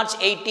 31st March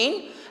 18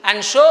 and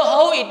show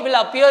how it will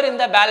appear in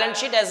the balance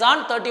sheet as on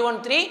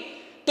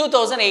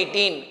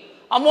 31/3/2018.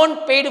 Amount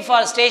paid for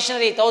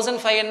stationery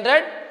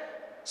 1500,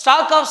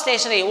 stock of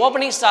stationery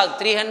opening stock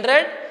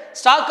 300,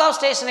 stock of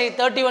stationery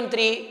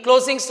 31/3,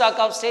 closing stock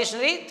of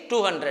stationery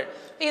 200.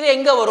 இது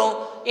எங்க வரும்?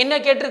 என்ன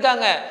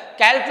கேட்டிருக்காங்க?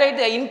 calculate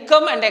the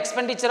income and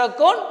expenditure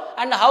account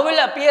and how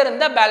will appear in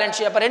the balance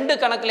sheet. அப்ப ரெண்டு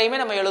கணக்குலயுமே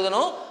நம்ம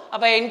எழுதணும்.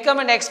 அப்ப income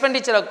and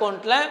expenditure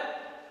accountல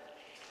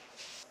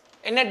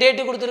என்ன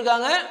டேட்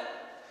கொடுத்திருக்காங்க?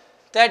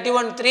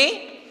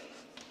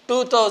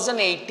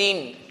 31/3/2018.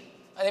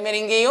 அதே மாதிரி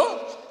இங்கேயும்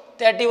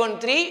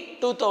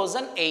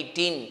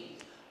 31/3/2018.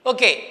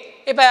 ஓகே,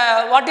 இப்போ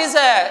வாட் இஸ்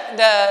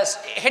இந்த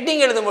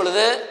ஹெட்டிங் எழுதும்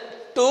பொழுது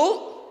டு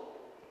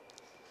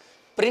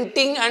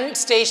பிரிண்டிங் அண்ட்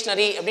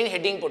ஸ்டேஷ்னரி அப்படின்னு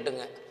ஹெட்டிங்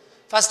போட்டுங்க.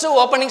 ஃபஸ்ட்டு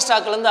ஓப்பனிங்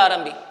ஸ்டாக்லேருந்து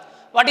ஆரம்பி.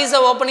 What is the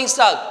opening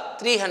stock?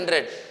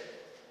 300.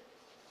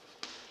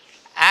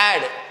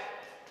 Add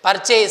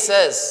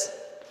purchases.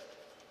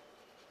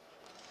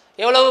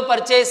 எவ்வளவு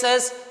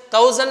பர்ச்சேசஸ்?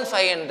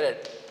 1500,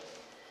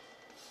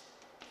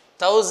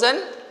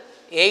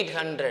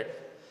 1800.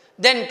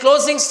 Then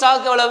closing stock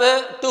எவ்வளவு?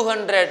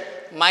 200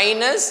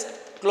 minus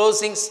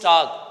closing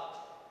stock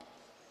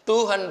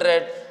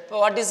 200.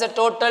 What is the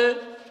total?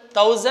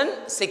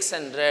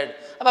 1600.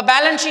 அப்ப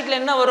பேலன்ஸ் ஷீட்ல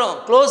என்ன வரும்?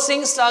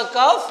 closing stock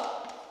of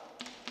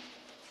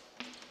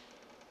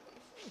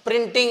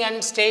printing and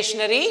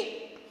stationery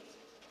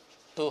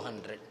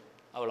 200.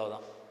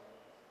 அவ்வளவுதான்.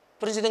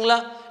 புரிஞ்சுதுங்களா?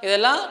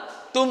 இதெல்லாம்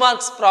 2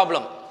 marks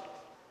problem.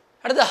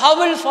 அடுத்து how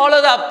will follow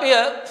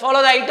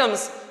the items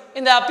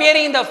in the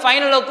appearing in the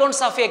final accounts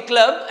of a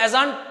club as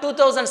on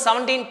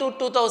 2017 to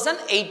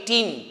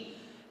 2018.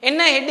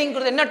 என்ன heading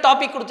கொடுத்து என்ன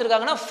டாபிக்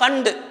கொடுத்துருக்காங்கன்னா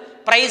ஃபண்ட்,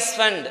 ப்ரைஸ்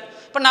ஃபண்ட்.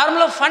 இப்போ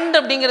நார்மலாக ஃபண்ட்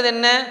அப்படிங்கிறது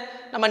என்ன?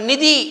 நம்ம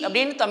நிதி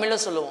அப்படின்னு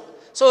தமிழில் சொல்லுவோம்.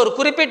 ஸோ ஒரு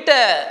குறிப்பிட்ட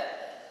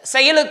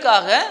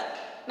செயலுக்காக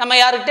நம்ம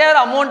யார்கிட்ட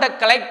அமௌண்ட்டை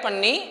கலெக்ட்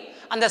பண்ணி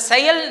அந்த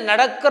செயல்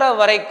நடக்கிற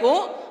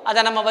வரைக்கும் அதை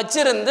நம்ம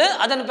வச்சிருந்து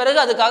அதன் பிறகு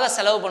அதுக்காக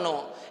செலவு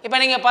பண்ணுவோம். இப்போ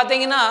நீங்கள்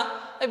பார்த்தீங்கன்னா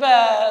இப்போ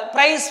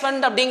ப்ரைஸ்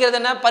ஃபண்ட் அப்படிங்கிறது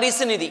என்ன?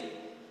 பரிசு நிதி.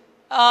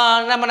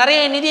 நம்ம நிறைய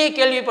நிதியை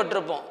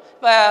கேள்விப்பட்டிருப்போம்.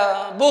 இப்போ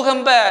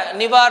பூகம்ப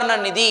நிவாரண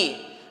நிதி,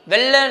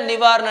 வெள்ள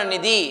நிவாரண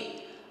நிதி,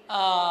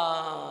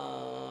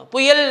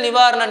 புயல்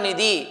நிவாரண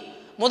நிதி,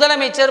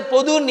 முதலமைச்சர்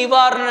பொது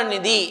நிவாரண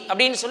நிதி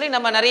அப்படின்னு சொல்லி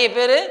நம்ம நிறைய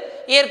பேர்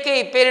இயற்கை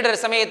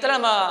பேரிடர் சமயத்தில்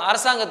நம்ம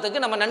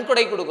அரசாங்கத்துக்கு நம்ம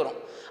நன்கொடை கொடுக்குறோம்.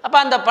 அப்போ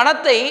அந்த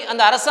பணத்தை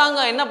அந்த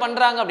அரசாங்கம் என்ன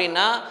பண்ணுறாங்க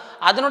அப்படின்னா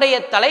அதனுடைய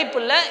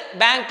தலைப்பில்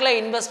பேங்க்கில்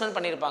இன்வெஸ்ட்மெண்ட்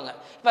பண்ணியிருப்பாங்க.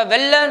 இப்போ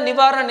வெள்ள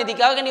நிவாரண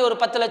நிதிக்காக நீ ஒரு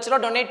 10 லட்ச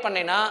ரூபா டொனேட்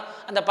பண்ணேன்னா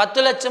அந்த 10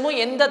 லட்சமும்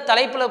எந்த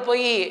தலைப்பில்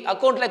போய்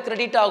அக்கௌண்ட்டில்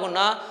கிரெடிட்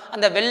ஆகும்னா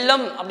அந்த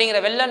வெள்ளம்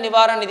அப்படிங்கிற வெள்ள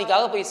நிவாரண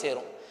நிதிக்காக போய்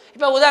சேரும்.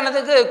 இப்போ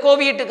உதாரணத்துக்கு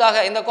கோவிட்டுக்காக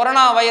இந்த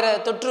கொரோனா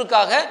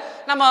தொற்றுக்காக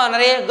நம்ம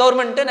நிறைய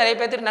கவர்மெண்ட்டு நிறைய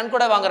பேர்த்துக்கு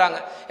நன்கொடை வாங்குறாங்க.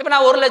 இப்போ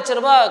நான் 1 லட்ச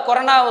ரூபா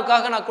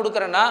கொரோனாவுக்காக நான்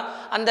கொடுக்குறேன்னா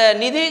அந்த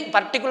நிதி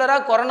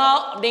பர்டிகுலராக கொரோனா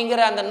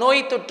அப்படிங்கிற அந்த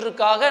நோய்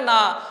தொற்றுக்காக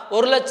நான்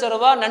 1 லட்ச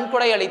ரூபா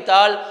நன்கொடை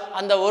அளித்தால்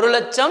அந்த 1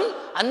 லட்சம்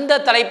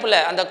அந்த தலைப்பில்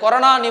அந்த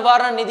கொரோனா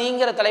நிவாரண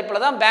நிதிங்கிற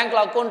தலைப்பில் தான்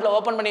பேங்க்கில் அக்கௌண்ட்டில்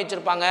ஓப்பன் பண்ணி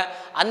வச்சுருப்பாங்க.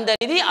 அந்த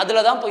நிதி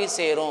அதில் தான் போய்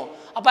சேரும்.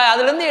 அப்போ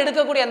அதுலேருந்து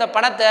எடுக்கக்கூடிய அந்த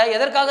பணத்தை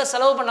எதற்காக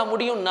செலவு பண்ண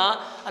முடியும்னா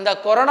அந்த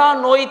கொரோனா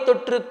நோய்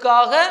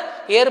தொற்றுக்காக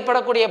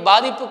ஏற்படக்கூடிய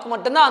பாதிப்புக்கு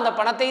மட்டும்தான் அந்த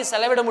பணத்தை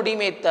செலவிட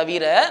முடியுமே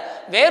தவிர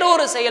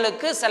வேறொரு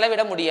செயலுக்கு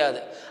செலவிட முடியாது.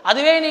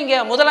 அதுவே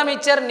நீங்கள்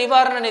முதலமைச்சர்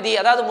நிவாரண நிதி,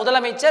 அதாவது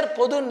முதலமைச்சர்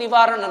பொது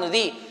நிவாரண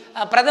நிதி,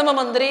 பிரதம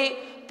மந்திரி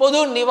பொது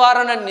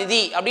நிவாரண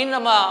நிதி அப்படின்னு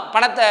நம்ம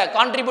பணத்தை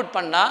கான்ட்ரிபியூட்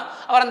பண்ணால்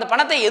அவர் அந்த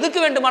பணத்தை எதுக்கு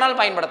வேண்டுமானாலும்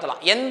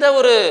பயன்படுத்தலாம். எந்த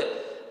ஒரு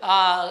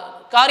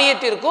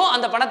காரியத்திற்கும்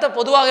அந்த பணத்தை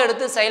பொதுவாக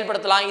எடுத்து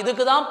செயல்படுத்தலாம்.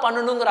 இதுக்கு தான்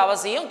பண்ணணுங்கிற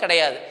அவசியம்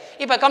கிடையாது.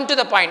 இப்போ கம் டு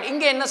த பாயிண்ட்.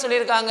 இங்கே என்ன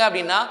சொல்லியிருக்காங்க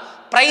அப்படின்னா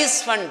ப்ரைஸ்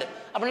ஃபண்ட்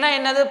அப்படின்னா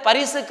என்னது?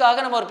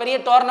 பரிசுக்காக நம்ம ஒரு பெரிய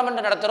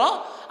டோர்னமெண்ட் நடத்துகிறோம்.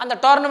 அந்த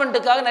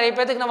டோர்னமெண்ட்டுக்காக நிறைய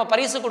பேத்துக்கு நம்ம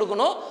பரிசு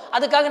கொடுக்கணும்.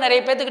 அதுக்காக நிறைய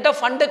பேத்துக்கிட்ட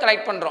ஃபண்டு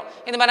கலெக்ட் பண்ணுறோம்.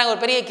 இந்த மாதிரி நாங்கள்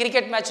ஒரு பெரிய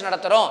கிரிக்கெட் மேட்ச்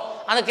நடத்துகிறோம்.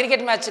 அந்த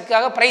கிரிக்கெட்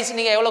மேட்சுக்காக ப்ரைஸ்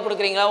நீங்கள் எவ்வளோ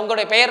கொடுக்குறீங்களா?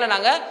 உங்களுடைய பெயரில்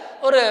நாங்கள்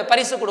ஒரு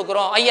பரிசு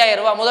கொடுக்குறோம். 5000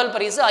 ரூபா. முதல்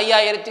பரிசு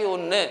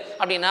 5001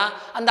 அப்படின்னா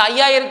அந்த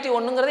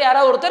 5001ங்கிறது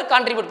யாராவது ஒருத்தர்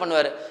கான்ட்ரிபியூட்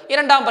பண்ணுவார்.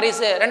 இரண்டாம்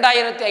பரிசு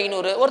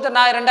 2500, ஒருத்தர்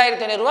நான்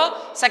 2500 ரூபா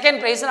செகண்ட்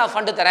ப்ரைஸ் நான்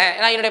ஃபண்டு தரேன்,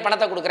 நான் என்னுடைய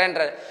பணத்தை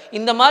கொடுக்குறேன்றார்.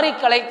 இந்த மாதிரி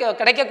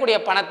கிடைக்கக்கூடிய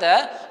பணத்தை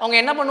அவங்க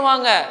என்ன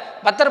பண்ணுவாங்க?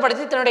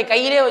 பத்திரப்படுத்தி தன்னுடைய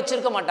கையிலே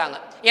வச்சிருக்க மாட்டாங்க.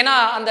 ஏன்னா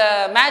அந்த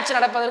மேட்ச்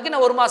நடப்பதற்கு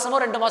இன்னும் 1 மாதமோ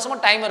 2 மாதமோ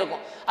டைம்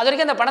இருக்கும். அது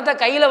வரைக்கும் அந்த பணத்தை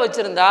கையில்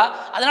வச்சுருந்தா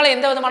அதனால்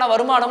எந்த விதமான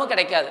வருமானமும்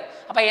கிடைக்காது.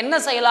 அப்போ என்ன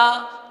செய்யலாம்?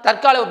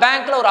 தற்காலிக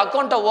பேங்க்கில் ஒரு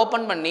அக்கௌண்ட்டை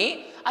ஓப்பன் பண்ணி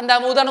அந்த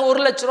உதாரணம்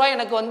 1 லட்ச ரூபா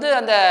எனக்கு வந்து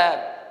அந்த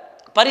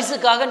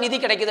பரிசுக்காக நிதி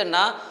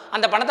கிடைக்குதுன்னா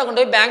அந்த பணத்தை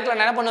கொண்டு போய் பேங்க்கில்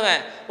நான் என்ன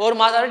பண்ணுவேன்?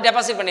 1 மாதம்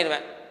டெபாசிட்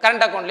பண்ணிடுவேன்.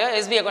 கரண்ட் அக்கௌண்ட்லையோ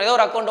எஸ்பி அக்கௌண்ட் ஏதோ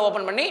ஒரு அக்கௌண்ட்டை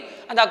ஓப்பன் பண்ணி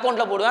அந்த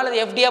அக்கௌண்ட்டில் போடுவேன், அல்லது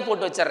எஃப்டியாக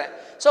போட்டு வச்சிடறேன்.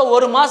 ஸோ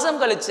 1 மாதம்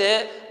கழித்து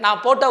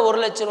நான் போட்ட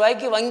 1 லட்ச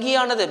ரூபாய்க்கு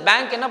வங்கியானது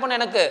பேங்க் என்ன பண்ண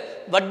எனக்கு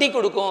வட்டி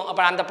கொடுக்கும்.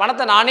 அப்போ அந்த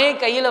பணத்தை நானே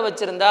கையில்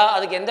வச்சுருந்தா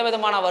அதுக்கு எந்த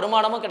விதமான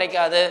வருமானமும்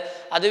கிடைக்காது.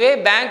 அதுவே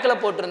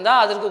பேங்க்கில் போட்டிருந்தா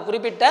அதற்கு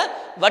குறிப்பிட்ட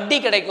வட்டி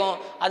கிடைக்கும்.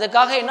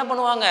 அதுக்காக என்ன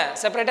பண்ணுவாங்க?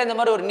 செப்பரேட்டாக இந்த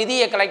மாதிரி ஒரு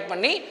நிதியை கலெக்ட்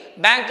பண்ணி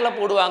பேங்க்கில்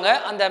போடுவாங்க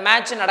அந்த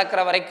மேட்ச்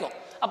நடக்கிற வரைக்கும்.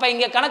 அப்போ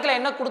இங்கே கணக்கில்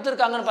என்ன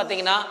கொடுத்துருக்காங்கன்னு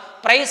பார்த்தீங்கன்னா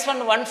ப்ரைஸ்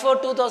ஃபண்ட்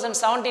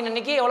 1/4/2017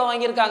 அன்றைக்கி எவ்வளோ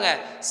வாங்கியிருக்காங்க?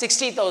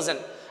 60,000.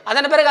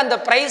 அதன் பிறகு அந்த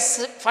ப்ரைஸ்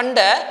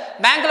ஃபண்டை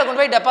பேங்க்கில்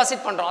கொண்டு போய்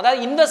டெபாசிட் பண்ணுறோம், அதாவது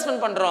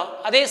இன்வெஸ்ட்மெண்ட் பண்ணுறோம்,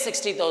 அதே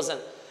 60,000.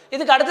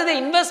 இதுக்கு அடுத்தது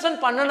இன்வெஸ்ட்மெண்ட்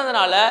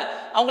பண்ணுனதுனால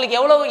அவங்களுக்கு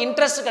எவ்வளோ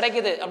இன்ட்ரெஸ்ட்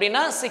கிடைக்குது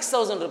அப்படின்னா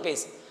 6,000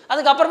 rupees.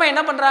 அதுக்கப்புறமா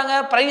என்ன பண்ணுறாங்க,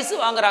 ப்ரைஸ்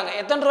வாங்குறாங்க.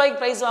 எத்தனை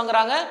ரூபாய்க்கு ப்ரைஸ்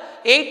வாங்குறாங்க,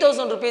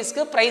 8,000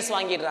 rupeesக்கு ப்ரைஸ்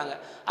வாங்கிடுறாங்க.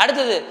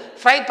 அடுத்தது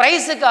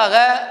ப்ரைஸுக்காக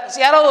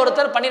யாரோ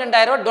ஒருத்தர்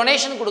 12,000 ரூபா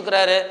டொனேஷன்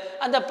கொடுக்குறாரு.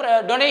 அந்த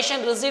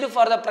donation received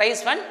for the price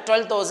fund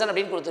 12,000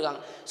 அப்படின்னு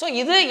கொடுத்துருக்காங்க. ஸோ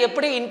இது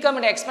எப்படி இன்கம்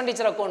அண்ட்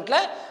எக்ஸ்பெண்டிச்சர் அக்கௌண்ட்டில்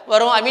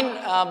வரும், ஐ மீன்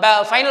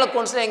ஃபைனல்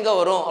அக்கௌண்ட்ஸில் எங்கே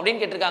வரும்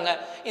அப்படின்னு கேட்டிருக்காங்க.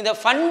 இந்த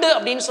ஃபண்டு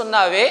அப்படின்னு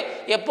சொன்னாவே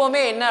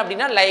எப்போவுமே என்ன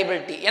அப்படின்னா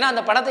லைபிலிட்டி. ஏன்னா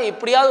அந்த பணத்தை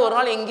எப்படியாவது ஒரு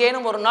நாள்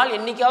எங்கேனும் ஒரு நாள்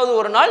என்னைக்காவது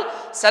ஒரு நாள்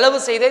செலவு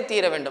செய்தே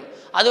தீர வேண்டும்.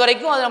 அது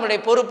வரைக்கும் அது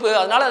நம்மளுடைய பொறுப்பு.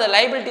 அதனால் அந்த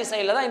லைபிலிட்டி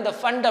சைடில் தான் இந்த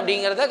ஃபண்ட்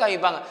அப்படிங்கிறத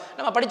காமிப்பாங்க.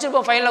 நம்ம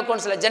படிச்சிருப்போம் final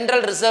அக்கௌண்ட்ஸில்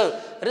general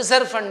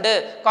reserve fund,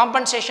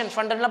 compensation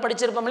ஃபண்டுலாம்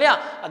படிச்சிருப்போம் இல்லையா.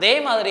 அதே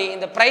மாதிரி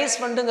இந்த ப்ரைஸ்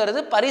ஃபண்டுங்கிறது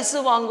பரிசு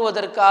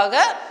வாங்குவதற்காக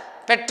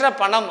பெற்ற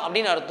பணம்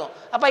அப்படின்னு அர்த்தம்.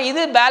 அப்போ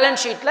இது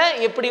பேலன்ஸ் ஷீட்டில்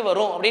எப்படி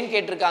வரும் அப்படின்னு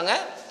கேட்டிருக்காங்க.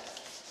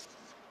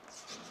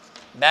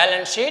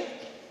 Balance sheet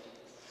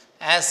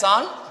as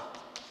on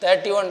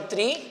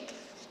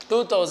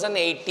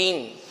 31/3/2018.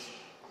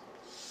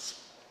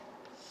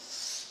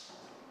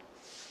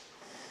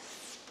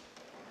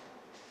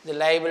 இது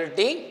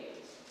liability,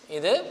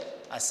 இது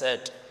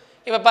asset.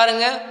 இப்போ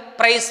பாருங்க,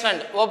 பிரைஸ்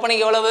ஃபண்ட்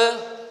ஓப்பனிங் எவ்வளவு,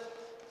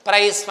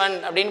 பிரைஸ் ஃபண்ட்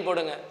அப்படின்னு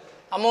போடுங்க.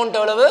 அமௌண்ட்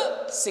எவ்வளவு,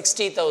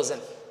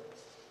 60,000.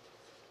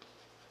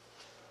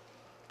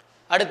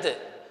 அடுத்து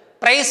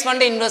price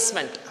fund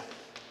investment,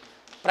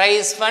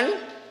 price fund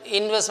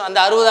invest அந்த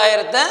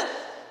 60,000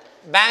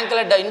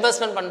 பேங்க்கில்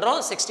இன்வெஸ்ட்மெண்ட் பண்ணுறோம்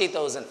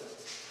 60,000.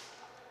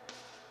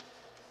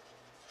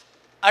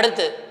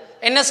 அடுத்து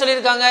என்ன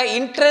சொல்லியிருக்காங்க,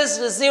 interest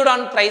received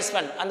on price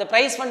fund, அந்த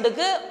பிரைஸ்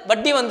ஃபண்டுக்கு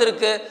வட்டி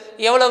வந்திருக்கு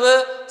எவ்வளவு,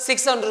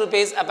 600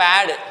 rupees. அப்போ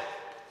add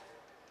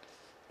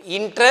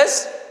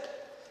interest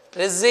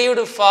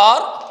received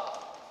for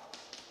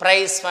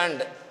price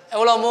fund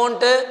எவ்வளோ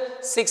அமௌண்ட்டு,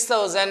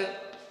 6,000,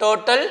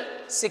 டோட்டல்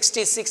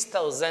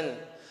 66,000.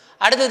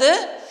 அடுத்தது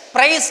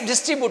பிரைஸ்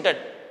டிஸ்ட்ரிபியூட்டட்,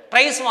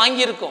 பிரைஸ்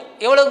வாங்கியிருக்கோம்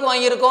எவ்வளவுக்கு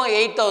வாங்கியிருக்கோம்,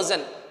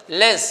 8,000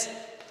 லெஸ்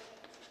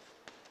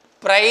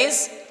பிரைஸ்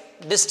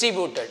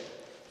டிஸ்ட்ரிபியூட்டட்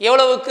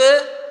எவ்வளவுக்கு,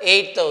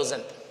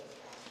 8,000.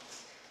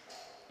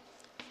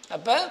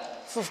 அப்போ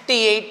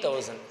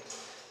 58,000.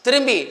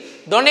 திரும்பி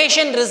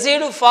donation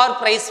received for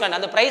price fund,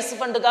 அந்த பிரைஸ்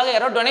ஃபண்டுக்காக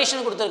யாரோ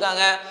டொனேஷன்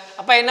கொடுத்துருக்காங்க.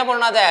 அப்போ என்ன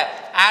பண்ணணும், அதை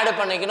ஆட்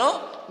பண்ணிக்கணும்.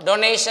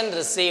 டொனேஷன்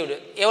ரிசீவ்டு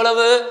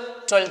எவ்வளவு,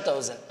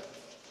 12,000.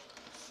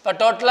 இப்போ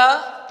டோட்டலாக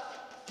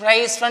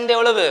ப்ரைஸ் ஃபண்ட்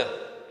எவ்வளவு,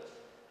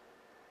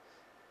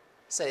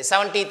 சரி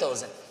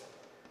 70,000.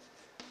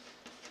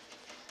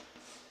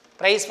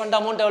 ப்ரைஸ் ஃபண்ட்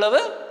அமௌண்ட் எவ்வளவு,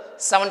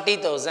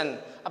 70,000.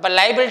 அப்போ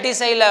லைபிலிட்டி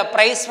சைடில்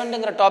ப்ரைஸ்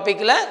ஃபண்டுங்கிற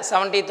டாப்பிக்கில்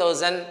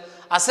 70,000,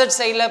 அசட்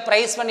சைடில்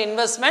ப்ரைஸ் ஃபண்ட்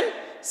இன்வெஸ்ட்மெண்ட்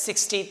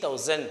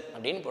 60,000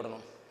 அப்படின்னு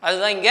போடணும்.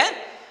 அதுதான் இங்கே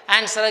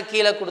ஆன்சரை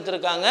கீழே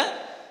கொடுத்துருக்காங்க.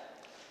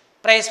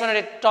 ப்ரைஸ்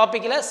ஃபண்ட்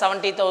டாப்பிக்கில்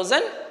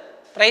 70,000,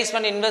 ப்ரைஸ்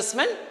ஃபண்ட்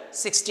இன்வெஸ்ட்மெண்ட்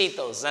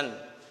 60,000.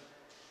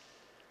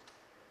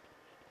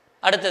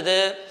 அடுத்தது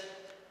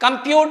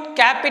compute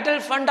capital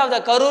fund of the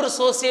Karur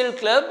social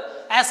club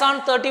as on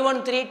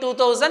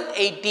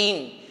 31/3/2018.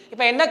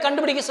 இப்போ என்ன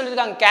கண்டுபிடிக்க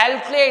சொல்லியிருக்காங்க,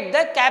 கால்குலேட் த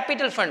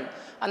கேபிட்டல் ஃபண்ட்,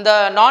 அந்த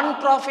நான்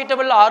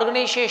ப்ராஃபிட்டபிள்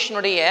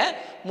ஆர்கனைசேஷனுடைய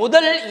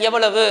முதல்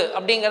எவ்வளவு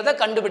அப்படிங்கிறத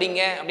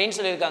கண்டுபிடிங்க அப்படின்னு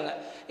சொல்லியிருக்காங்க.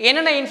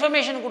 என்னென்ன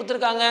இன்ஃபர்மேஷன்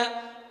கொடுத்துருக்காங்க,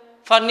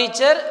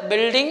 furniture,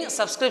 building,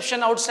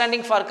 subscription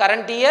outstanding for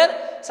current year,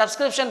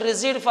 subscription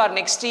received for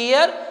next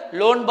year,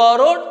 loan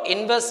borrowed,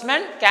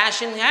 investment,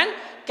 cash in hand,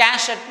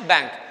 cash at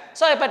bank.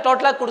 So இப்போ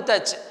டோட்டலாக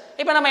கொடுத்தாச்சு.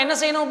 இப்போ நம்ம என்ன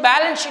செய்யணும்,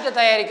 பேலன்ஸ் ஷீட்டை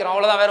தயாரிக்கிறோம்,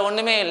 அவ்வளோதான், வேறு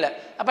ஒன்றுமே இல்லை.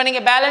 அப்போ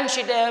நீங்கள் பேலன்ஸ்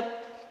ஷீட்டை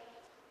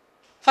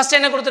ஃபஸ்ட்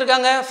என்ன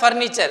கொடுத்துருக்காங்க,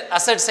 ஃபர்னிச்சர்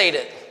அசட்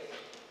சைடு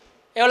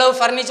எவ்வளவு,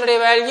 ஃபர்னிச்சருடைய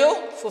வேல்யூ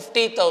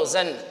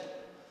 50,000.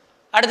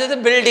 அடுத்தது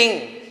பில்டிங்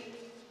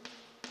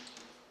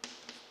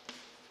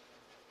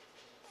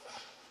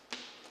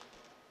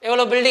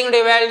எவ்வளோ,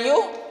 பில்டிங்குடைய வேல்யூ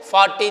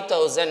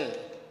 40,000.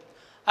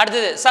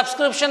 அடுத்தது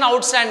சப்ஸ்கிரிப்ஷன்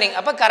அவுட்ஸ்டாண்டிங்,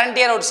 அப்போ current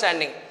year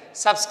outstanding,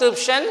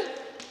 subscription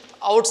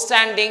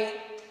outstanding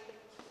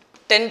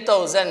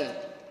 10,000.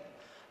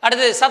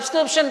 அடுத்தது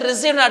subscription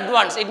received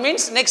advance, it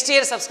means next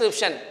year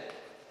subscription,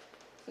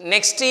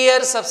 next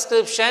year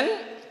subscription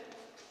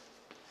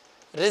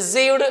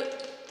received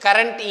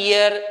current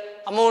year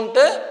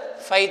amount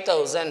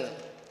 5,000.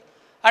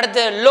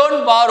 அடுத்து லோன்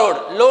பாரோடு,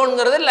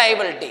 லோனுங்கிறது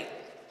லைபிலிட்டி,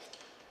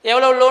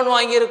 எவ்வளோ லோன்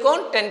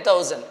வாங்கியிருக்கோம்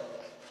 10,000.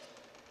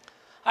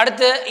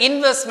 அடுத்து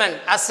இன்வெஸ்ட்மெண்ட்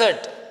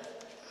அசட்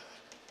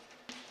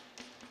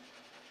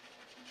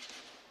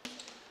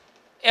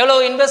எவ்வளோ,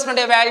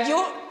 இன்வெஸ்ட்மெண்ட் வேல்யூ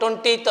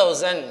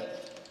 20,000.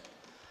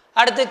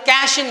 அடுத்து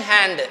கேஷ் இன்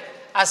ஹேண்ட்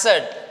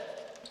அசட்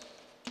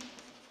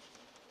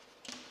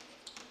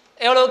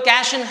எவ்வளோ,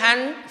 cash in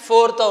hand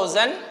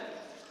 4,000.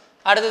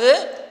 அடுத்தது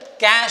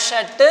cash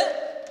at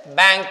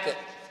bank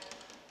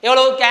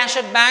எவ்வளோ, cash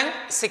at bank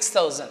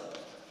 6,000.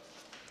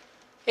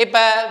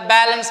 இப்போ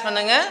பேலன்ஸ்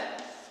பண்ணுங்க,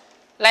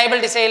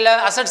 லைபிலிட்டி சைடில்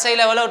அசட்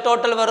சைடில் எவ்வளோ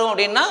டோட்டல் வரும்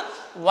அப்படின்னா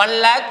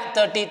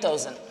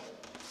 1,30,000.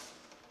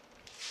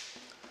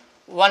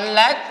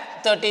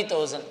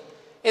 1,30,000.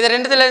 இது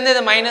ரெண்டுத்துலேருந்து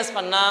இதை மைனஸ்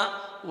பண்ணால்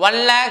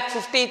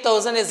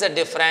 1,50,000 இஸ் த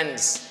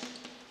டிஃப்ரென்ஸ்.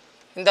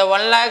 இந்த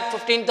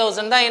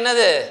 1,15,000 தான்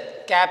என்னது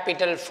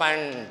கேபிட்டல்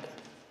ஃபண்ட்.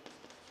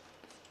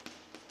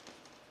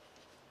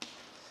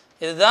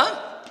 இதுதான்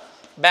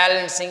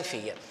பேலன்சிங்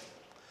ஃபிகர்.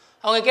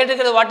 அவங்க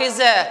கேட்டிருக்கிறது what is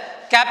the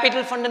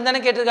capital fund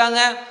தானே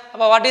கேட்டிருக்காங்க.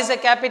 அப்போ what is the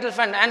capital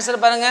fund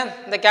answer பாருங்க.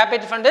 இந்த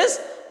capital fund is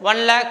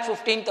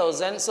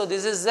 1,15,000. So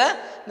this is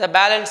the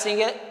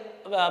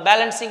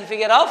balancing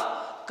figure of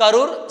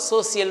Karur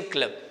social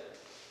club.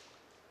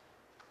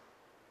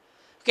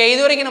 Okay,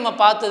 இதுவரைக்கும் நம்ம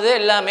பார்த்தது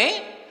எல்லாமே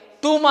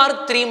 2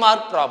 மார்க் 3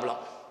 மார்க் ப்ராப்ளம்.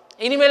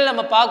 இனிமேல்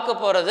நம்ம பார்க்க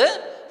போகிறது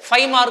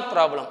 5 மார்க்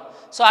ப்ராப்ளம்.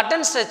 ஸோ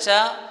அட்டென்ஸ் வச்சா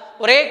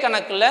ஒரே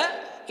கணக்கில்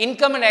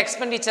income and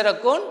expenditure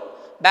account,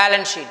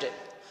 balance sheet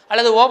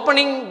அல்லது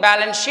opening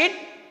balance sheet,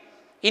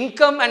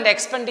 income and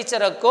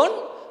expenditure account,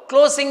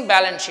 closing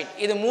balance sheet,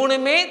 இது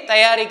மூணுமே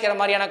தயாரிக்கிற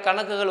மாதிரியான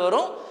கணக்குகள்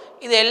வரும்.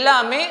 இது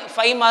எல்லாமே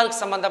 5 மார்க்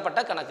சம்பந்தப்பட்ட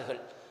கணக்குகள்.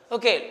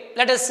 Okay,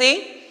 let us see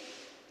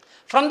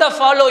from the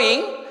following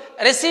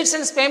receipts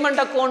and payment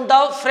account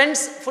of Friends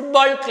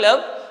Football Club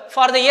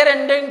for the year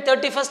ending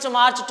 31st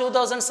March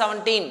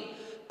 2017.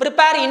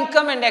 Prepare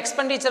income and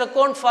expenditure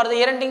account for the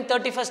year ending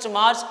 31st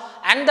March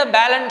and the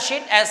balance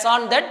sheet as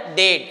on that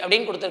date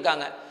அப்படின்னு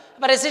கொடுத்துருக்காங்க.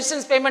 இப்போ receipts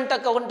and payment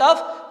account of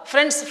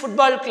Friends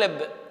Football Club,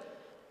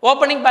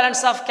 opening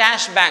balance of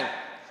cash bank,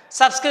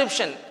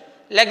 subscription,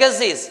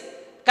 legacies,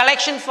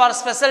 collection for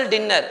special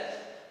dinner,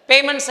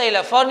 payment sale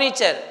of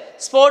furniture,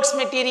 sports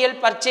material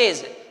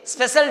purchased,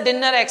 special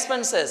dinner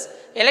expenses,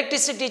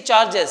 electricity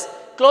charges,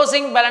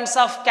 closing balance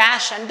of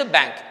cash and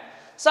bank.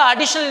 So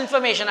additional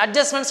information,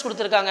 adjustments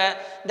கொடுத்திருக்காங்க.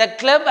 The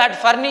club had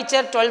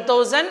furniture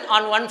 12,000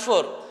 on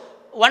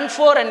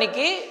 1/4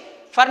 அன்னைக்கு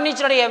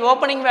furniture உடைய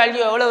opening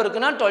value எவ்வளவு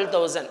இருக்குன்னா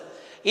 12,000.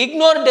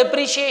 Ignore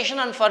depreciation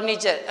on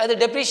furniture, அது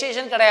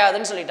depreciation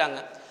கிடையாதுன்னு சொல்லிட்டாங்க.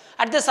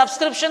 At the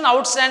subscription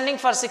outstanding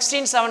for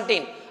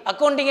 16-17,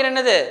 accounting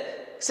என்னது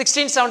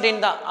 16-17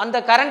 தான். அந்த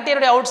current year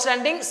உடைய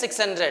outstanding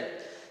 600.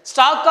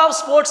 Stock of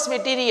sports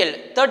material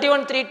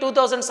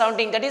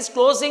 31/3/2017, that is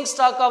closing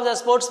stock of the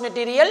sports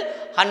material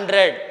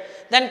 100.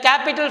 Then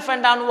capital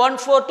fund on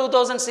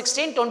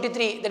 1/4/2016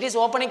 23, that is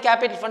opening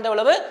capital fund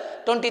எவ்வளவு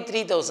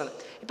 23,000.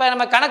 இப்போ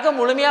நம்ம கணக்கை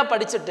முழுமையாக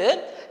படிச்சுட்டு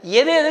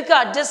எது எதுக்கு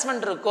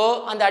அட்ஜஸ்ட்மெண்ட் இருக்கோ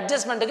அந்த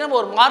அட்ஜஸ்ட்மெண்ட்டுக்கு நம்ம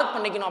ஒரு மார்க்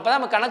பண்ணிக்கணும். அப்போ தான்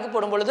நம்ம கணக்கு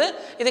போடும்பொழுது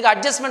இதுக்கு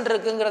அட்ஜஸ்ட்மெண்ட்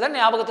இருக்குங்கிறத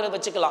ஞாபகத்தில்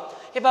வச்சுக்கலாம்.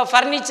 இப்போ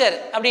ஃபர்னிச்சர்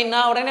அப்படின்னா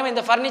உடனே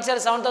இந்த ஃபர்னிச்சர்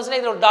 7,000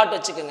 இதில் ஒரு டாட்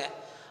வச்சுக்கோங்க.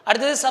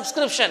 அடுத்தது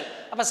சப்ஸ்கிரிப்ஷன்,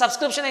 அப்போ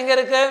சப்ஸ்கிரிப்ஷன் எங்கே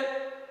இருக்குது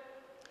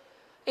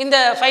இந்த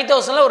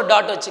 5,000ல் ஒரு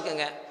டாட்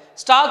வச்சுக்கோங்க.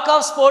 ஸ்டாக்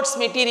ஆஃப் ஸ்போர்ட்ஸ்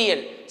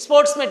மெட்டீரியல்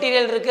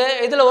இருக்குது,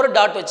 இதில் ஒரு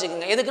டாட்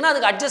வச்சுக்கோங்க. எதுக்குன்னா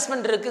அதுக்கு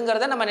அட்ஜஸ்ட்மெண்ட்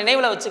இருக்குங்கிறத நம்ம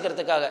நினைவில்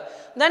வச்சுக்கிறதுக்காக.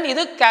 தென்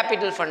இது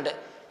கேபிட்டல் ஃபண்டு.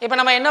 இப்போ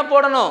நம்ம என்ன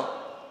போடணும்,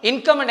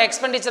 income and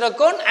expenditure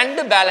account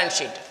and balance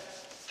sheet.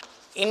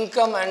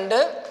 Income and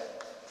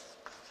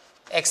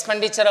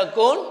expenditure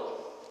account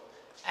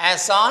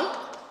as on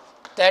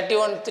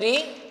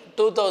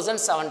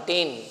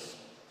 31/3/2017.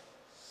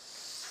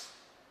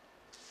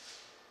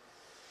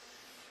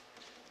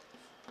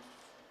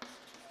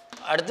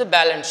 அடுத்து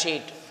பேலன்ஸ்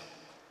ஷீட்.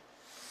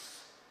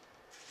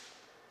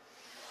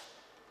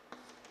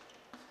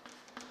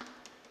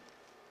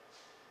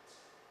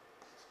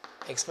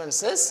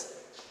 Expenses,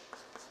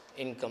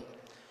 income.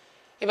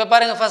 இப்போ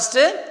பாருங்கள்,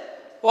 first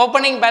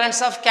opening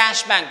balance of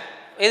cash bank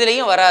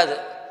இதுலேயும் வராது.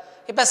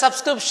 இப்போ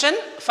சப்ஸ்கிரிப்ஷன்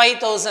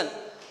 5,000,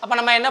 அப்போ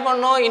நம்ம என்ன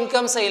பண்ணோம்,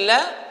 இன்கம் சைடில்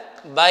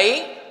பை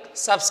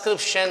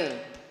சப்ஸ்கிரிப்ஷன்,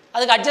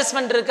 அதுக்கு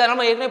அட்ஜஸ்ட்மெண்ட் இருக்குது.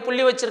 நம்ம ஏற்கனவே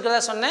புள்ளி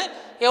வச்சுருக்கிறதா சொன்னேன்.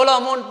 எவ்வளோ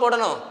அமௌண்ட்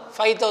போடணும்,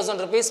 5,000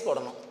 rupees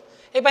போடணும்.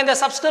 இப்போ இந்த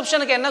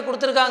சப்ஸ்கிரிப்ஷனுக்கு என்ன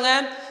கொடுத்துருக்காங்க,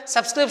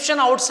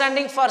 சப்ஸ்கிரிப்ஷன்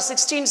அவுட்ஸ்டாண்டிங் ஃபார்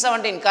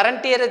 16-17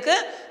 கரண்ட் இயருக்கு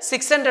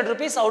 600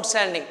 rupees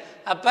அவுட்ஸ்டாண்டிங்.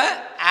 அப்போ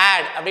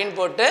ஆட் அப்படின்னு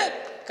போட்டு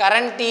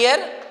கரண்ட்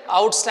இயர்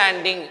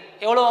அவுட்ஸ்டாண்டிங்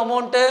எவ்வளோ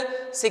அமௌண்ட்டு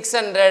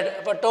 600,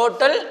 அப்போ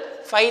டோட்டல்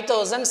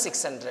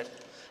 5,600.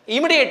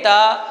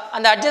 இமிடியேட்டாக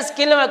அந்த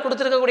கீழே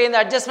கொடுத்துருக்கக்கூடிய இந்த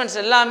அட்ஜஸ்ட்மெண்ட்ஸ்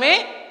எல்லாமே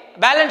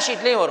பேலன்ஸ்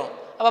ஷீட்லேயும் வரும்.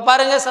 அப்போ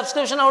பாருங்கள்,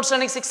 சப்ஸ்கிரிப்ஷன்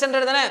அவுட்ஸ்டாண்டிங்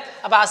 600 தானே,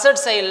 அப்போ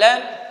அசட் சைடில்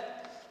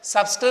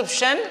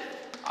சப்ஸ்கிரிப்ஷன்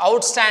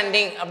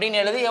அவுட்ஸ்டாண்டிங் அப்படின்னு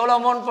எழுதி எவ்வளோ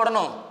அமௌண்ட்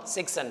போடணும்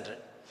 600.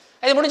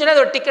 இது முடிஞ்சோன்னா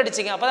அது ஒரு டிக்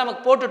அடிச்சிங்க, அப்போ தான்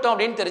நமக்கு போட்டுட்டோம்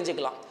அப்படின்னு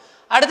தெரிஞ்சுக்கலாம்.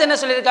 அடுத்து என்ன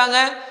சொல்லியிருக்காங்க,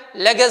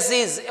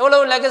 லெகசிஸ்.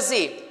 எவ்வளவு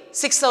லெகசி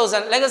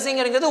 6,000.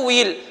 லெகசிங்கிறது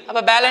உயில்,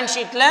 அப்போ பேலன்ஸ்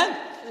ஷீட்டில்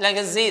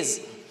லெகசிஸ்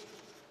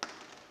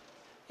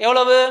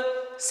எவ்வளவு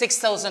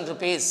 6,000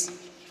 rupees.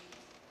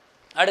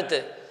 அடுத்து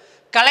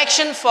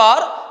கலெக்ஷன்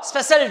ஃபார்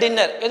ஸ்பெஷல்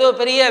டின்னர், ஏதோ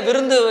பெரிய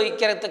விருந்து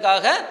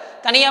வைக்கிறதுக்காக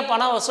தனியாக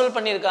பணம் வசூல்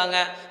பண்ணியிருக்காங்க,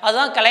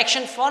 அதுதான்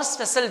கலெக்ஷன் ஃபார்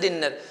ஸ்பெஷல்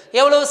டின்னர்.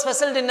 எவ்வளவு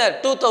ஸ்பெஷல் டின்னர்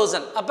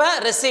 2,000. அப்போ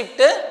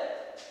receipt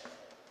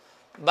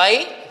by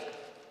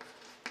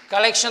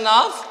collection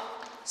of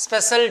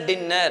special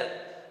dinner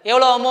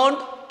எவ்வளோ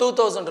அமௌண்ட்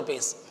 2,000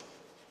 rupees.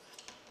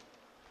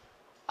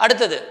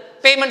 அடுத்தது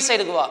பேமெண்ட்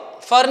சைடுக்கு வா,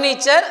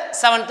 ஃபர்னிச்சர்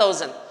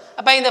 7,000.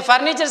 அப்போ இந்த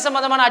ஃபர்னிச்சர்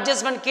சம்மந்தமான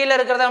அட்ஜஸ்ட்மெண்ட் கீழே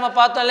இருக்கிறத நம்ம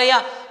பார்த்தோம் இல்லையா,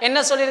 என்ன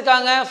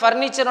சொல்லியிருக்காங்க,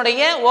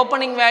 ஃபர்னிச்சருடைய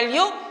ஓப்பனிங்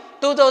வேல்யூ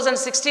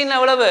 2016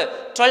 எவ்வளவு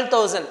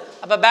 12,000.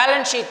 அப்போ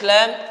பேலன்ஸ் ஷீட்டில்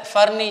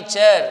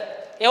ஃபர்னிச்சர்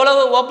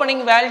எவ்வளவு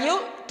ஓப்பனிங் வேல்யூ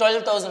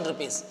 12,000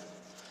 rupees.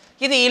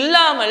 இது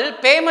இல்லாமல்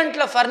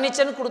பேமெண்ட்ல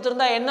ஃபர்னிச்சர்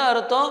கொடுத்திருந்தா என்ன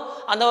அர்த்தம்?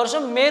 அந்த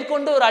வருஷம்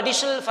மேற்கொண்டு ஒரு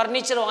அடிஷனல்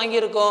ஃபர்னிச்சர்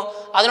வாங்கியிருக்கோம்,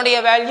 அதனுடைய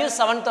வேல்யூ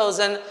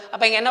 7000.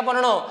 அப்போ இங்கே என்ன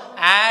பண்ணணும்?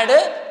 Add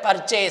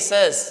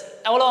purchases.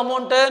 எவ்வளோ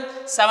அமௌண்ட்டு?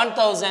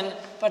 7000.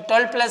 இப்போ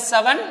 12 +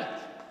 7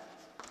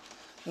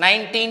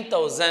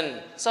 19,000.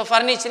 ஸோ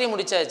ஃபர்னிச்சரையும்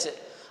முடிச்சாச்சு.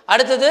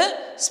 அடுத்தது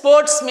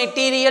sports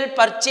material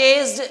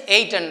purchased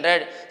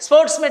 800.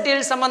 Sports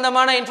material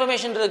சம்பந்தமான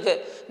இன்ஃபர்மேஷன் இருக்கு.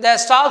 த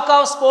ஸ்டாக்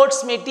ஆஃப்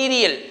ஸ்போர்ட்ஸ்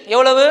மெட்டீரியல்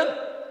எவ்வளவு?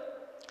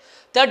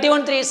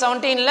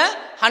 31,317ல்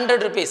 100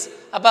 rupees.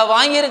 அப்போ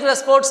வாங்கியிருக்கிற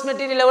ஸ்போர்ட்ஸ்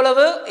மெட்டீரியல்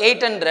எவ்வளவு?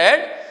 800.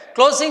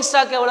 க்ளோசிங்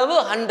ஸ்டாக் எவ்வளவு?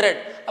 100.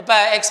 அப்போ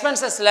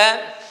எக்ஸ்பென்சஸில்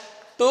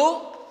டு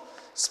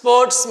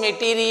ஸ்போர்ட்ஸ்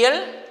மெட்டீரியல்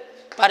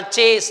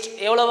பர்ச்சேஸ்ட்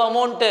எவ்வளவு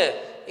அமௌண்ட்டு?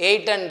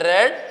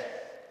 800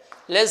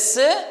 லெஸ்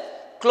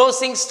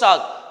க்ளோசிங்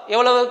ஸ்டாக்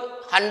எவ்வளவு?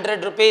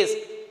 100 rupees.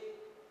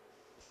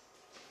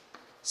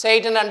 ஸோ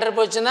 800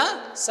 போச்சுன்னா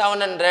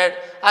 700.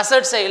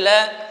 அசட் சைடில்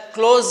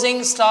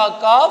closing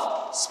stock of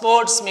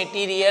sports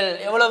material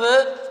எவ்வளவு?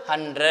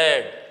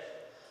 100.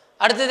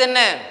 அடுத்தது என்ன?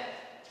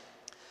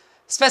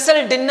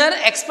 Special dinner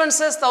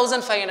expenses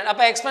 1500.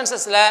 அப்போ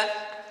எக்ஸ்பென்சஸில்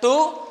டூ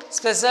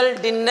ஸ்பெஷல்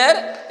டின்னர்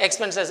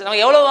எக்ஸ்பென்சஸ். நம்ம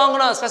எவ்வளோ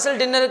வாங்கணும்? ஸ்பெஷல்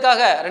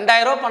டின்னருக்காக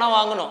 2000 ரூபா பணம்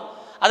வாங்கணும்.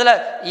 அதில்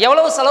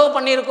எவ்வளவு செலவு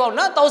பண்ணியிருக்கோம்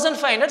அப்படின்னா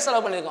 1500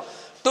 செலவு பண்ணியிருக்கோம்.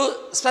 Two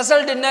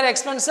special dinner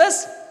expenses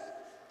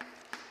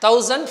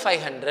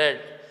 1500.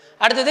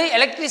 அடுத்தது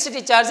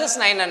electricity charges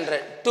 900.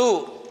 Two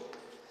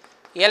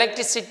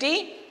electricity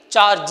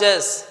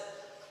charges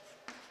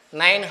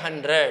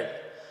 900.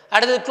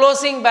 அடுத்தது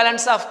closing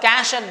balance of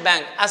cash at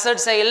bank.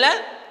 Asset சைடில்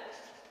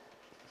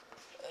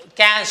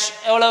கேஷ்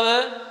எவ்வளவு?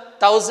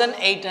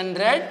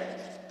 1800.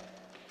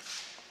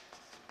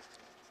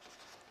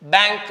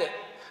 பேங்க்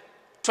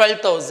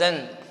 12,000.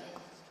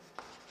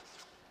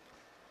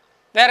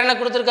 வேற என்ன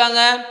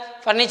கொடுத்துருக்காங்க?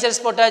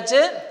 ஃபர்னிச்சர்ஸ் போட்டாச்சு,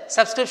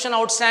 சப்ஸ்கிரிப்ஷன்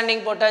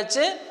அவுட்ஸ்டாண்டிங்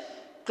போட்டாச்சு,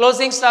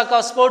 closing stock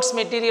of sports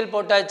material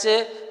போட்டாச்சு,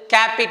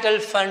 கேபிட்டல்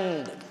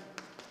ஃபண்ட்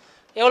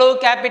எவ்வளவு?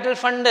 Capital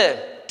fund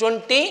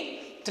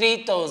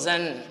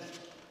 23,000.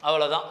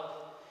 அவ்வளோதான்.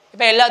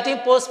 இப்போ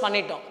எல்லாத்தையும் போஸ்ட்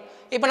பண்ணிட்டோம்.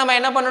 இப்போ நம்ம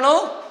என்ன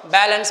பண்ணணும்?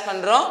 பேலன்ஸ்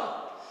பண்ணுறோம்.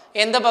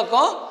 எந்த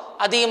பக்கம்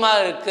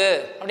அதிகமாக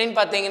இருக்குது அப்படின்னு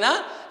பார்த்தீங்கன்னா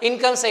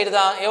இன்கம் சைடு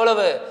தான்.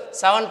 எவ்வளவு?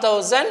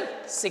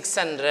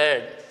 7,600.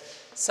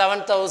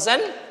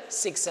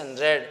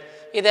 7,600.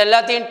 இது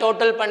எல்லாத்தையும்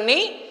டோட்டல் பண்ணி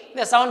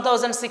இந்த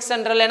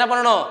 7,600 என்ன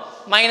பண்ணணும்?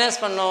 மைனஸ்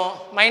பண்ணணும்.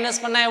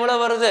 மைனஸ் பண்ணால் எவ்வளோ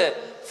வருது?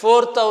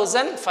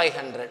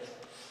 4,500.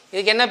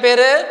 இதுக்கு என்ன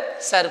பேர்?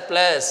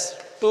 சர்ப்ளஸ்.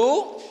 டூ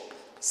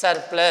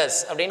சர்ப்ளஸ்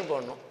அப்படின்னு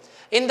போடணும்.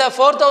 இந்த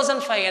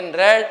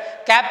 4,500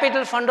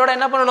 கேபிட்டல் ஃபண்டோட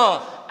என்ன பண்ணணும்?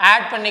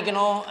 ஆட்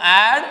பண்ணிக்கணும்.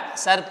 ஆட்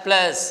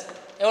சர்ப்ளஸ்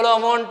எவ்வளோ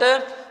அமௌண்ட்டு?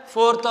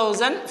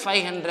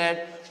 4,500.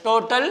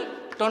 டோட்டல்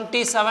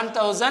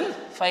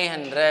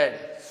 27,500.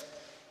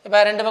 இப்போ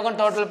ரெண்டு பக்கம்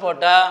டோட்டல்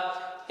போட்டால்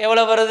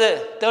எவ்வளோ வருது?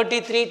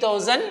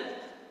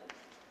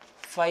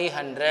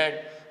 33,500.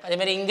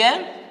 அதேமாதிரி இங்கே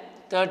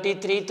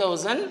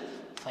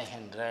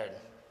 33,500.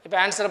 இப்போ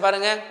ஆன்சர்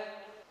பாருங்கள்.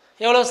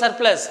 எவ்வளோ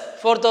சர்ப்ளஸ்?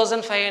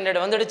 4,500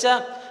 வந்துடுச்சா?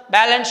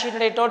 பேலன்ஸ்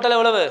ஷீட்டுடைய டோட்டல்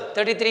எவ்வளவு?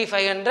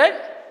 33,500.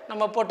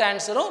 நம்ம போட்ட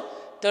ஆன்சரும்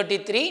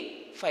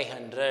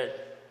 33,500.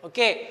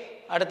 ஓகே.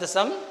 அடுத்த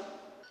சம்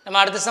நம்ம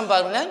அடுத்த சம்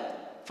பாருங்கள்.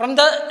 From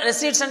the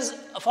receipts and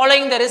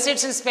following the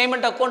receipts and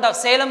payment account of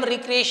Salem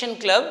Recreation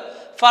Club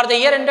for the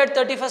year ended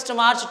 31st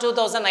March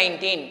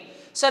 2019.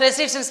 So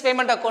receipts and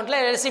payment accountல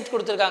receipt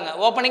கொடுத்திருக்காங்க.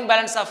 Opening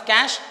balance of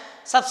cash,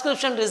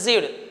 subscription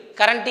received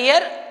current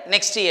year,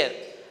 next year,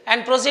 and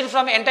proceed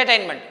from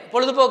entertainment.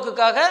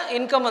 பொழுதுபோக்குக்காக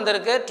income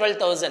வந்திருக்கு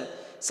 12,000.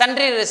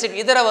 Sundry receipt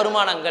இதர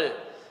வருமானங்கள்.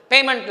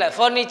 பேமெண்ட்ல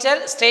furniture,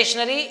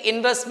 stationery,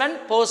 investment,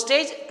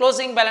 postage,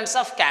 closing balance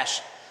of cash.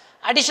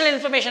 Additional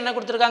information என்ன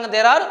கொடுத்திருக்காங்க?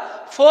 There are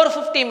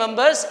 450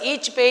 members,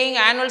 each paying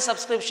annual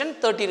subscription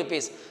 30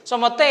 rupees. So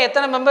மொத்தம்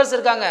எத்தனை members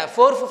இருக்காங்க?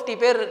 450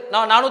 பேர்,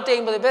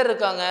 450 பேர்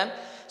இருக்காங்க.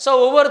 ஸோ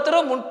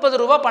ஒவ்வொருத்தரும் 30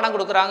 ரூபா பணம்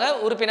கொடுக்குறாங்க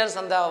உறுப்பினர்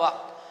சந்தாவா.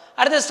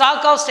 அடுத்து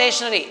stock of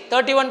stationary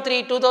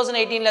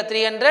 31/3/2018ல்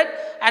 300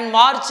 and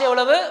March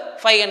எவ்வளவு?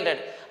 500.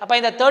 அப்போ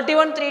இந்த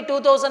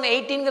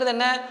 31/3/2018ங்கிறது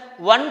என்ன?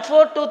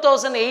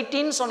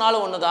 1/4/2018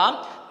 சொன்னாலும் ஒன்று தான்,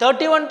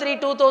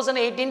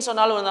 31/3/2018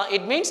 சொன்னாலும் ஒன்று தான்.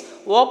 It means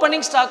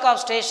opening stock of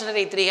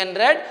stationary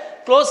 300,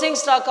 closing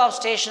stock of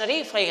stationary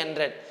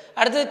 500.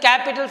 அடுத்து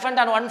கேபிட்டல் ஃபண்ட்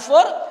ஆன்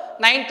 1/4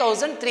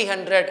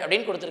 9,300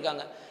 அப்படின்னு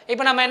கொடுத்துருக்காங்க.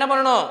 இப்போ நம்ம என்ன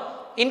பண்ணணும்?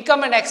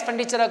 Income and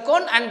expenditure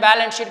account and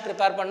balance sheet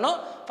prepare பண்ணணும்.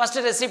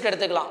 ஃபஸ்ட்டு ரெசிப்ட்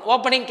எடுத்துக்கலாம்.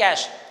 ஓப்பனிங்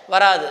கேஷ்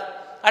வராது.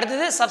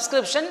 அடுத்தது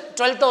சப்ஸ்கிரிப்ஷன்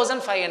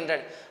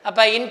 12,500.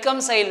 அப்போ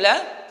இன்கம் சைடில்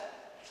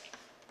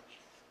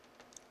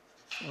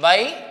பை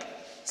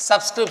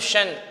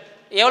சப்ஸ்கிரிப்ஷன்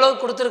எவ்வளவு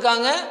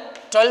கொடுத்துருக்காங்க?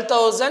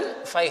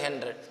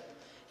 12,500.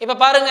 இப்போ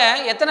பாருங்கள்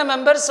எத்தனை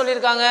மெம்பர்ஸ்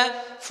சொல்லியிருக்காங்க?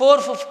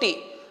 450.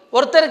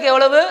 ஒருத்தருக்கு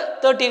எவ்வளவு?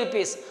 30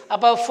 rupees.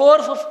 அப்போ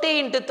 450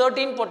 ×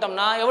 13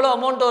 போட்டோம்னா எவ்வளோ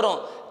அமௌண்ட் வரும்?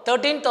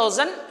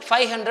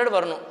 13,500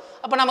 வரணும்.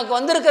 அப்போ நமக்கு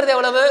வந்திருக்கிறது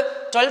எவ்வளவு?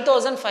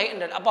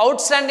 12,500. அப்போ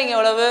அவுட்ஸ்டாண்டிங்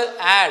எவ்வளவு?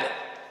 Add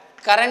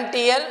current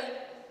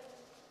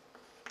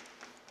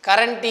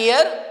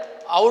year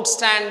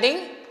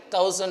outstanding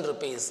 1,000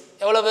 rupees.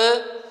 எவ்வளவு?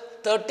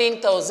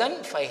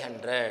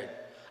 13,500.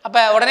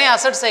 அப்போ உடனே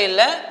அசட்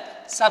சைடில்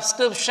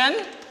subscription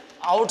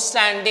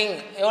outstanding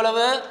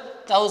எவ்வளவு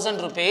 1000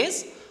 rupees.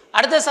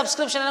 அடுத்த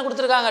சப்ஸ்கிரிப்ஷன் என்ன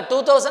கொடுத்துருக்காங்க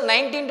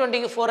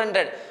 2019-20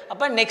 400.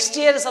 அப்போ நெக்ஸ்ட்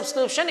இயர்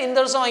சப்ஸ்கிரிப்ஷன் இந்த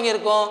வருஷம்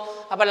வாங்கியிருக்கோம்.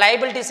 அப்போ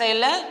லைபிலிட்டி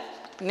சைடில்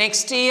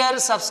next year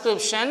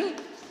subscription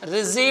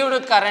received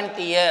current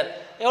year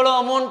எவ்வளோ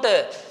அமௌண்ட்டு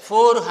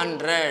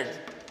 400.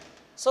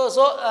 ஸோ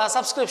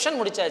சப்ஸ்கிரிப்ஷன்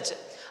முடிச்சாச்சு.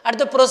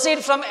 அடுத்து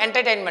proceed from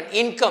entertainment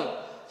income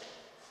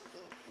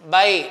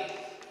by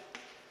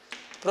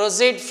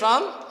proceed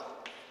from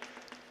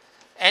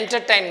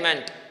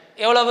entertainment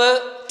எவ்வளவு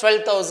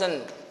 12,000.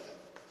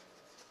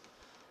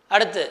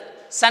 அடுத்து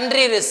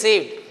sundry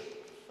received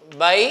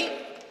by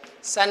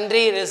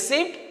sundry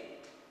received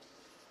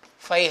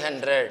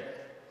 500.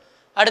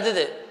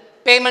 அடுத்தது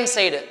பேமெண்ட்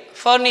சைடு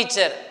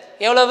ஃபர்னிச்சர்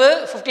எவ்வளவு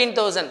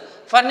 15,000.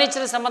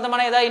 ஃபர்னிச்சர்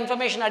சம்மந்தமான ஏதாவது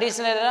இன்ஃபர்மேஷன்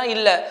அடிஷனல் எதாவது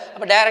இல்லை.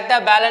 அப்போ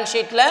டைரெக்டாக பேலன்ஸ்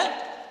ஷீட்டில்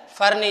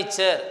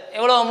ஃபர்னிச்சர்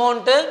எவ்வளோ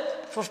அமௌண்ட்டு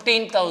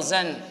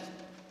 15,000.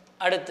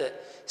 அடுத்து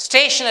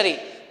ஸ்டேஷ்னரி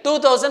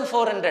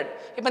 2,400.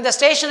 இப்போ இந்த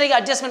ஸ்டேஷனரிக்கு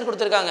அட்ஜஸ்ட்மெண்ட்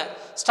கொடுத்துருக்காங்க.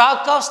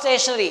 Stock of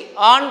stationary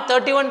on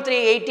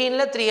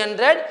 31/3/18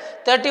 300,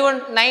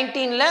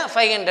 31/19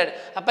 500.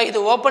 அப்போ இது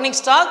ஓப்பனிங்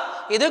ஸ்டாக்,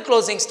 இது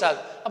க்ளோசிங் ஸ்டாக்.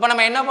 அப்போ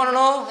நம்ம என்ன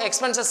பண்ணணும்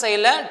எக்ஸ்பென்சஸ்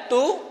சைடில்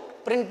டு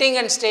பிரிண்டிங்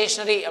அண்ட்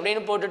ஸ்டேஷனரி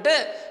அப்படின்னு போட்டுட்டு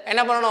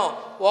என்ன பண்ணணும்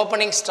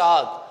opening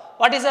stock.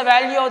 What is the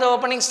value of the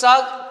opening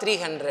stock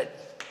 300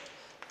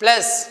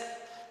 plus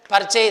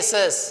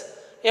purchases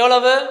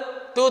எவ்வளவு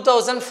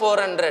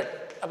 2,400.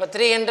 அப்போ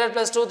 300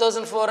 ப்ளஸ்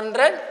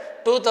 2,400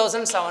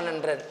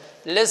 2,700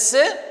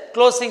 லெஸ்ஸு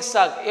க்ளோசிங்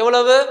ஸ்டாக்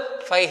எவ்வளவு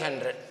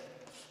 500.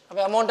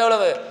 அப்போ அமௌண்ட்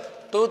எவ்வளவு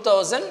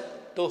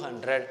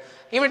 2,200.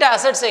 இமிட்ட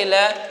அசட்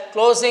சைடில்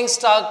க்ளோசிங்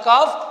ஸ்டாக்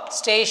ஆஃப்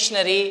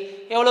ஸ்டேஷ்னரி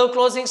எவ்வளவு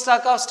க்ளோசிங்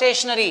ஸ்டாக் ஆஃப்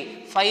ஸ்டேஷ்னரி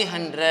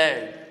 500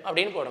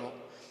 அப்படின்னு போடணும்.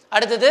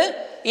 அடுத்தது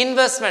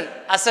இன்வெஸ்ட்மெண்ட்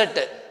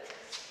அசட்டு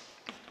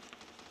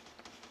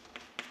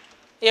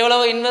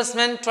எவ்வளவு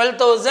இன்வெஸ்ட்மெண்ட்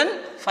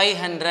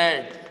 12,500.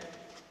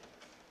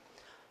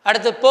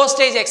 அடுத்து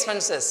postage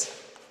expenses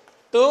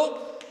to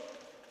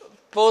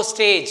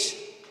postage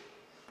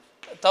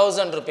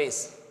 1,000 rupees.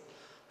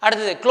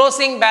 அடுத்தது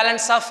closing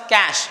balance of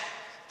cash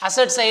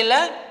asset சைடில்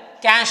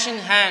கேஷ்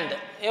இன் ஹேண்ட்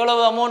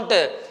எவ்வளவு அமௌண்ட்டு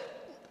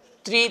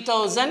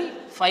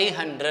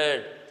 3,500.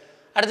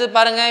 அடுத்தது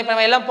பாருங்கள் இப்போ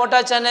நம்ம எல்லாம்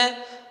போட்டாச்சான்னு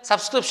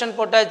சப்ஸ்கிரிப்ஷன்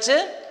போட்டாச்சு,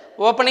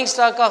 opening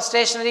stock of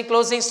stationary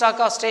closing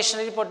stock of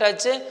stationary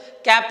போட்டாச்சு.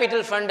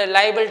 கேபிட்டல் ஃபண்டு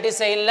லைபிலிட்டி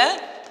சைடில்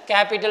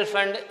கேபிட்டல்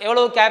ஃபண்ட்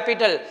எவ்வளவு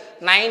கேபிட்டல்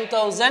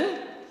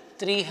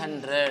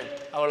 9,300.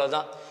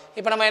 அவ்வளோதான்.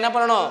 இப்போ நம்ம என்ன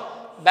பண்ணணும்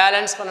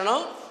பேலன்ஸ்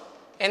பண்ணணும்.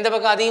 எந்த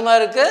பக்கம் அதிகமாக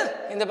இருக்குது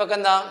இந்த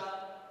பக்கம் தான்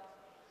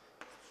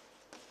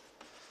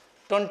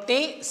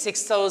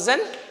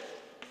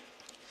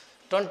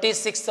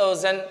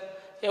 26,000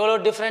 எவ்வளோ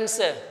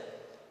difference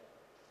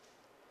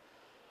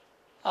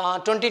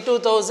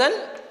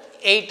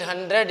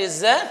 22,800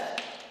 is the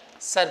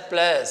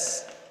surplus.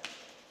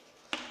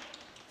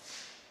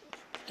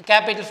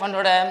 Capital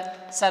ஃபண்டோட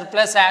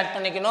surplus add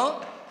பண்ணிக்கணும்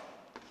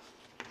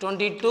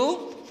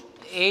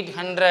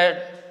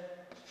 22,800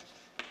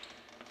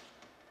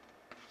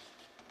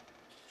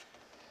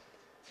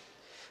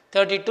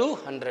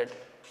 3,200.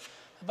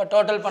 அப்போ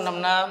டோட்டல்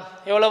பண்ணோம்னா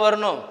எவ்வளோ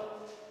வரணும்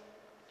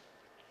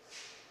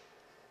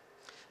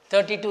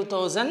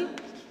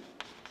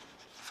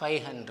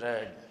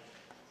 32,500.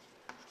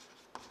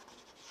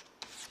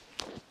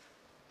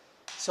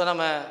 ஸோ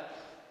நம்ம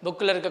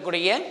புக்கில்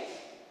இருக்கக்கூடிய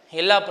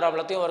எல்லா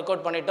ப்ராப்ளத்தையும் ஒர்க்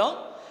அவுட் பண்ணிட்டோம்.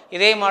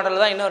 இதே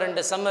மாடலில் தான் இன்னும்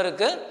 2 சம்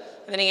இருக்குது.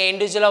 இதை நீங்கள்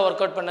இண்டிவிஜுவலாக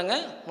ஒர்க் அவுட்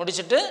பண்ணுங்கள்.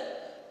 முடிச்சுட்டு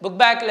புக்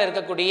பேக்கில்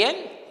இருக்கக்கூடிய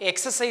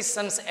எக்ஸசைஸ்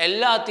சம்ஸ்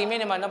எல்லாத்தையுமே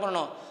நம்ம என்ன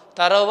பண்ணணும்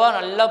தரோவாக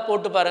நல்லா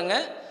போட்டு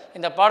பாருங்கள்.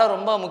 இந்த பாடம்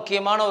ரொம்ப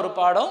முக்கியமான ஒரு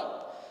பாடம்.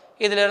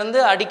 இதிலிருந்து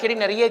அடிக்கடி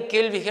நிறைய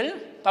கேள்விகள்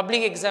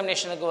பப்ளிக்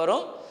எக்ஸாமினேஷனுக்கு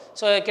வரும்.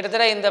 ஸோ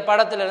கிட்டத்தட்ட இந்த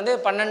பாடத்திலிருந்து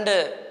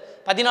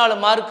 14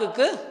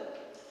 மார்க்குக்கு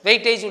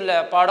வெயிட்டேஜ் உள்ள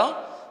பாடம்.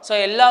 ஸோ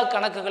எல்லா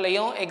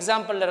கணக்குகளையும்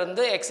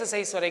எக்ஸாம்பிள்லேருந்து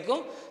எக்ஸசைஸ்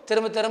வரைக்கும்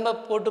திரும்ப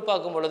போட்டு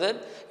பார்க்கும் பொழுது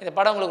இந்த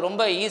பாடம் உங்களுக்கு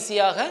ரொம்ப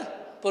ஈஸியாக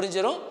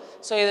புரிஞ்சிடும்.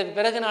 ஸோ இதுக்கு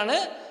பிறகு நான்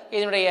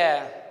இதனுடைய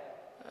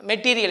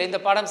மெட்டீரியல்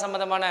இந்த பாடம்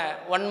சம்மந்தமான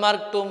 1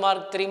 மார்க் 2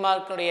 மார்க் 3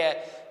 மார்க்குடைய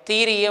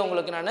தியரியை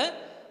உங்களுக்கு நான்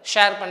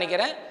ஷேர்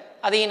பண்ணிக்கிறேன்.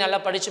 அதையும் நல்லா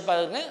படித்து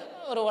பாருங்க.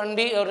 ஒரு 1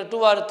 வீக் ஒரு 2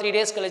 or 3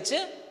 days கழித்து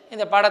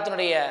இந்த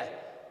பாடத்தினுடைய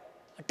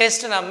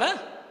டெஸ்ட்டு நம்ம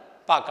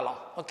பார்க்கலாம்.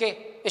 Okay,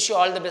 wish you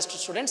all the best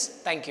students.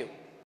 Thank you.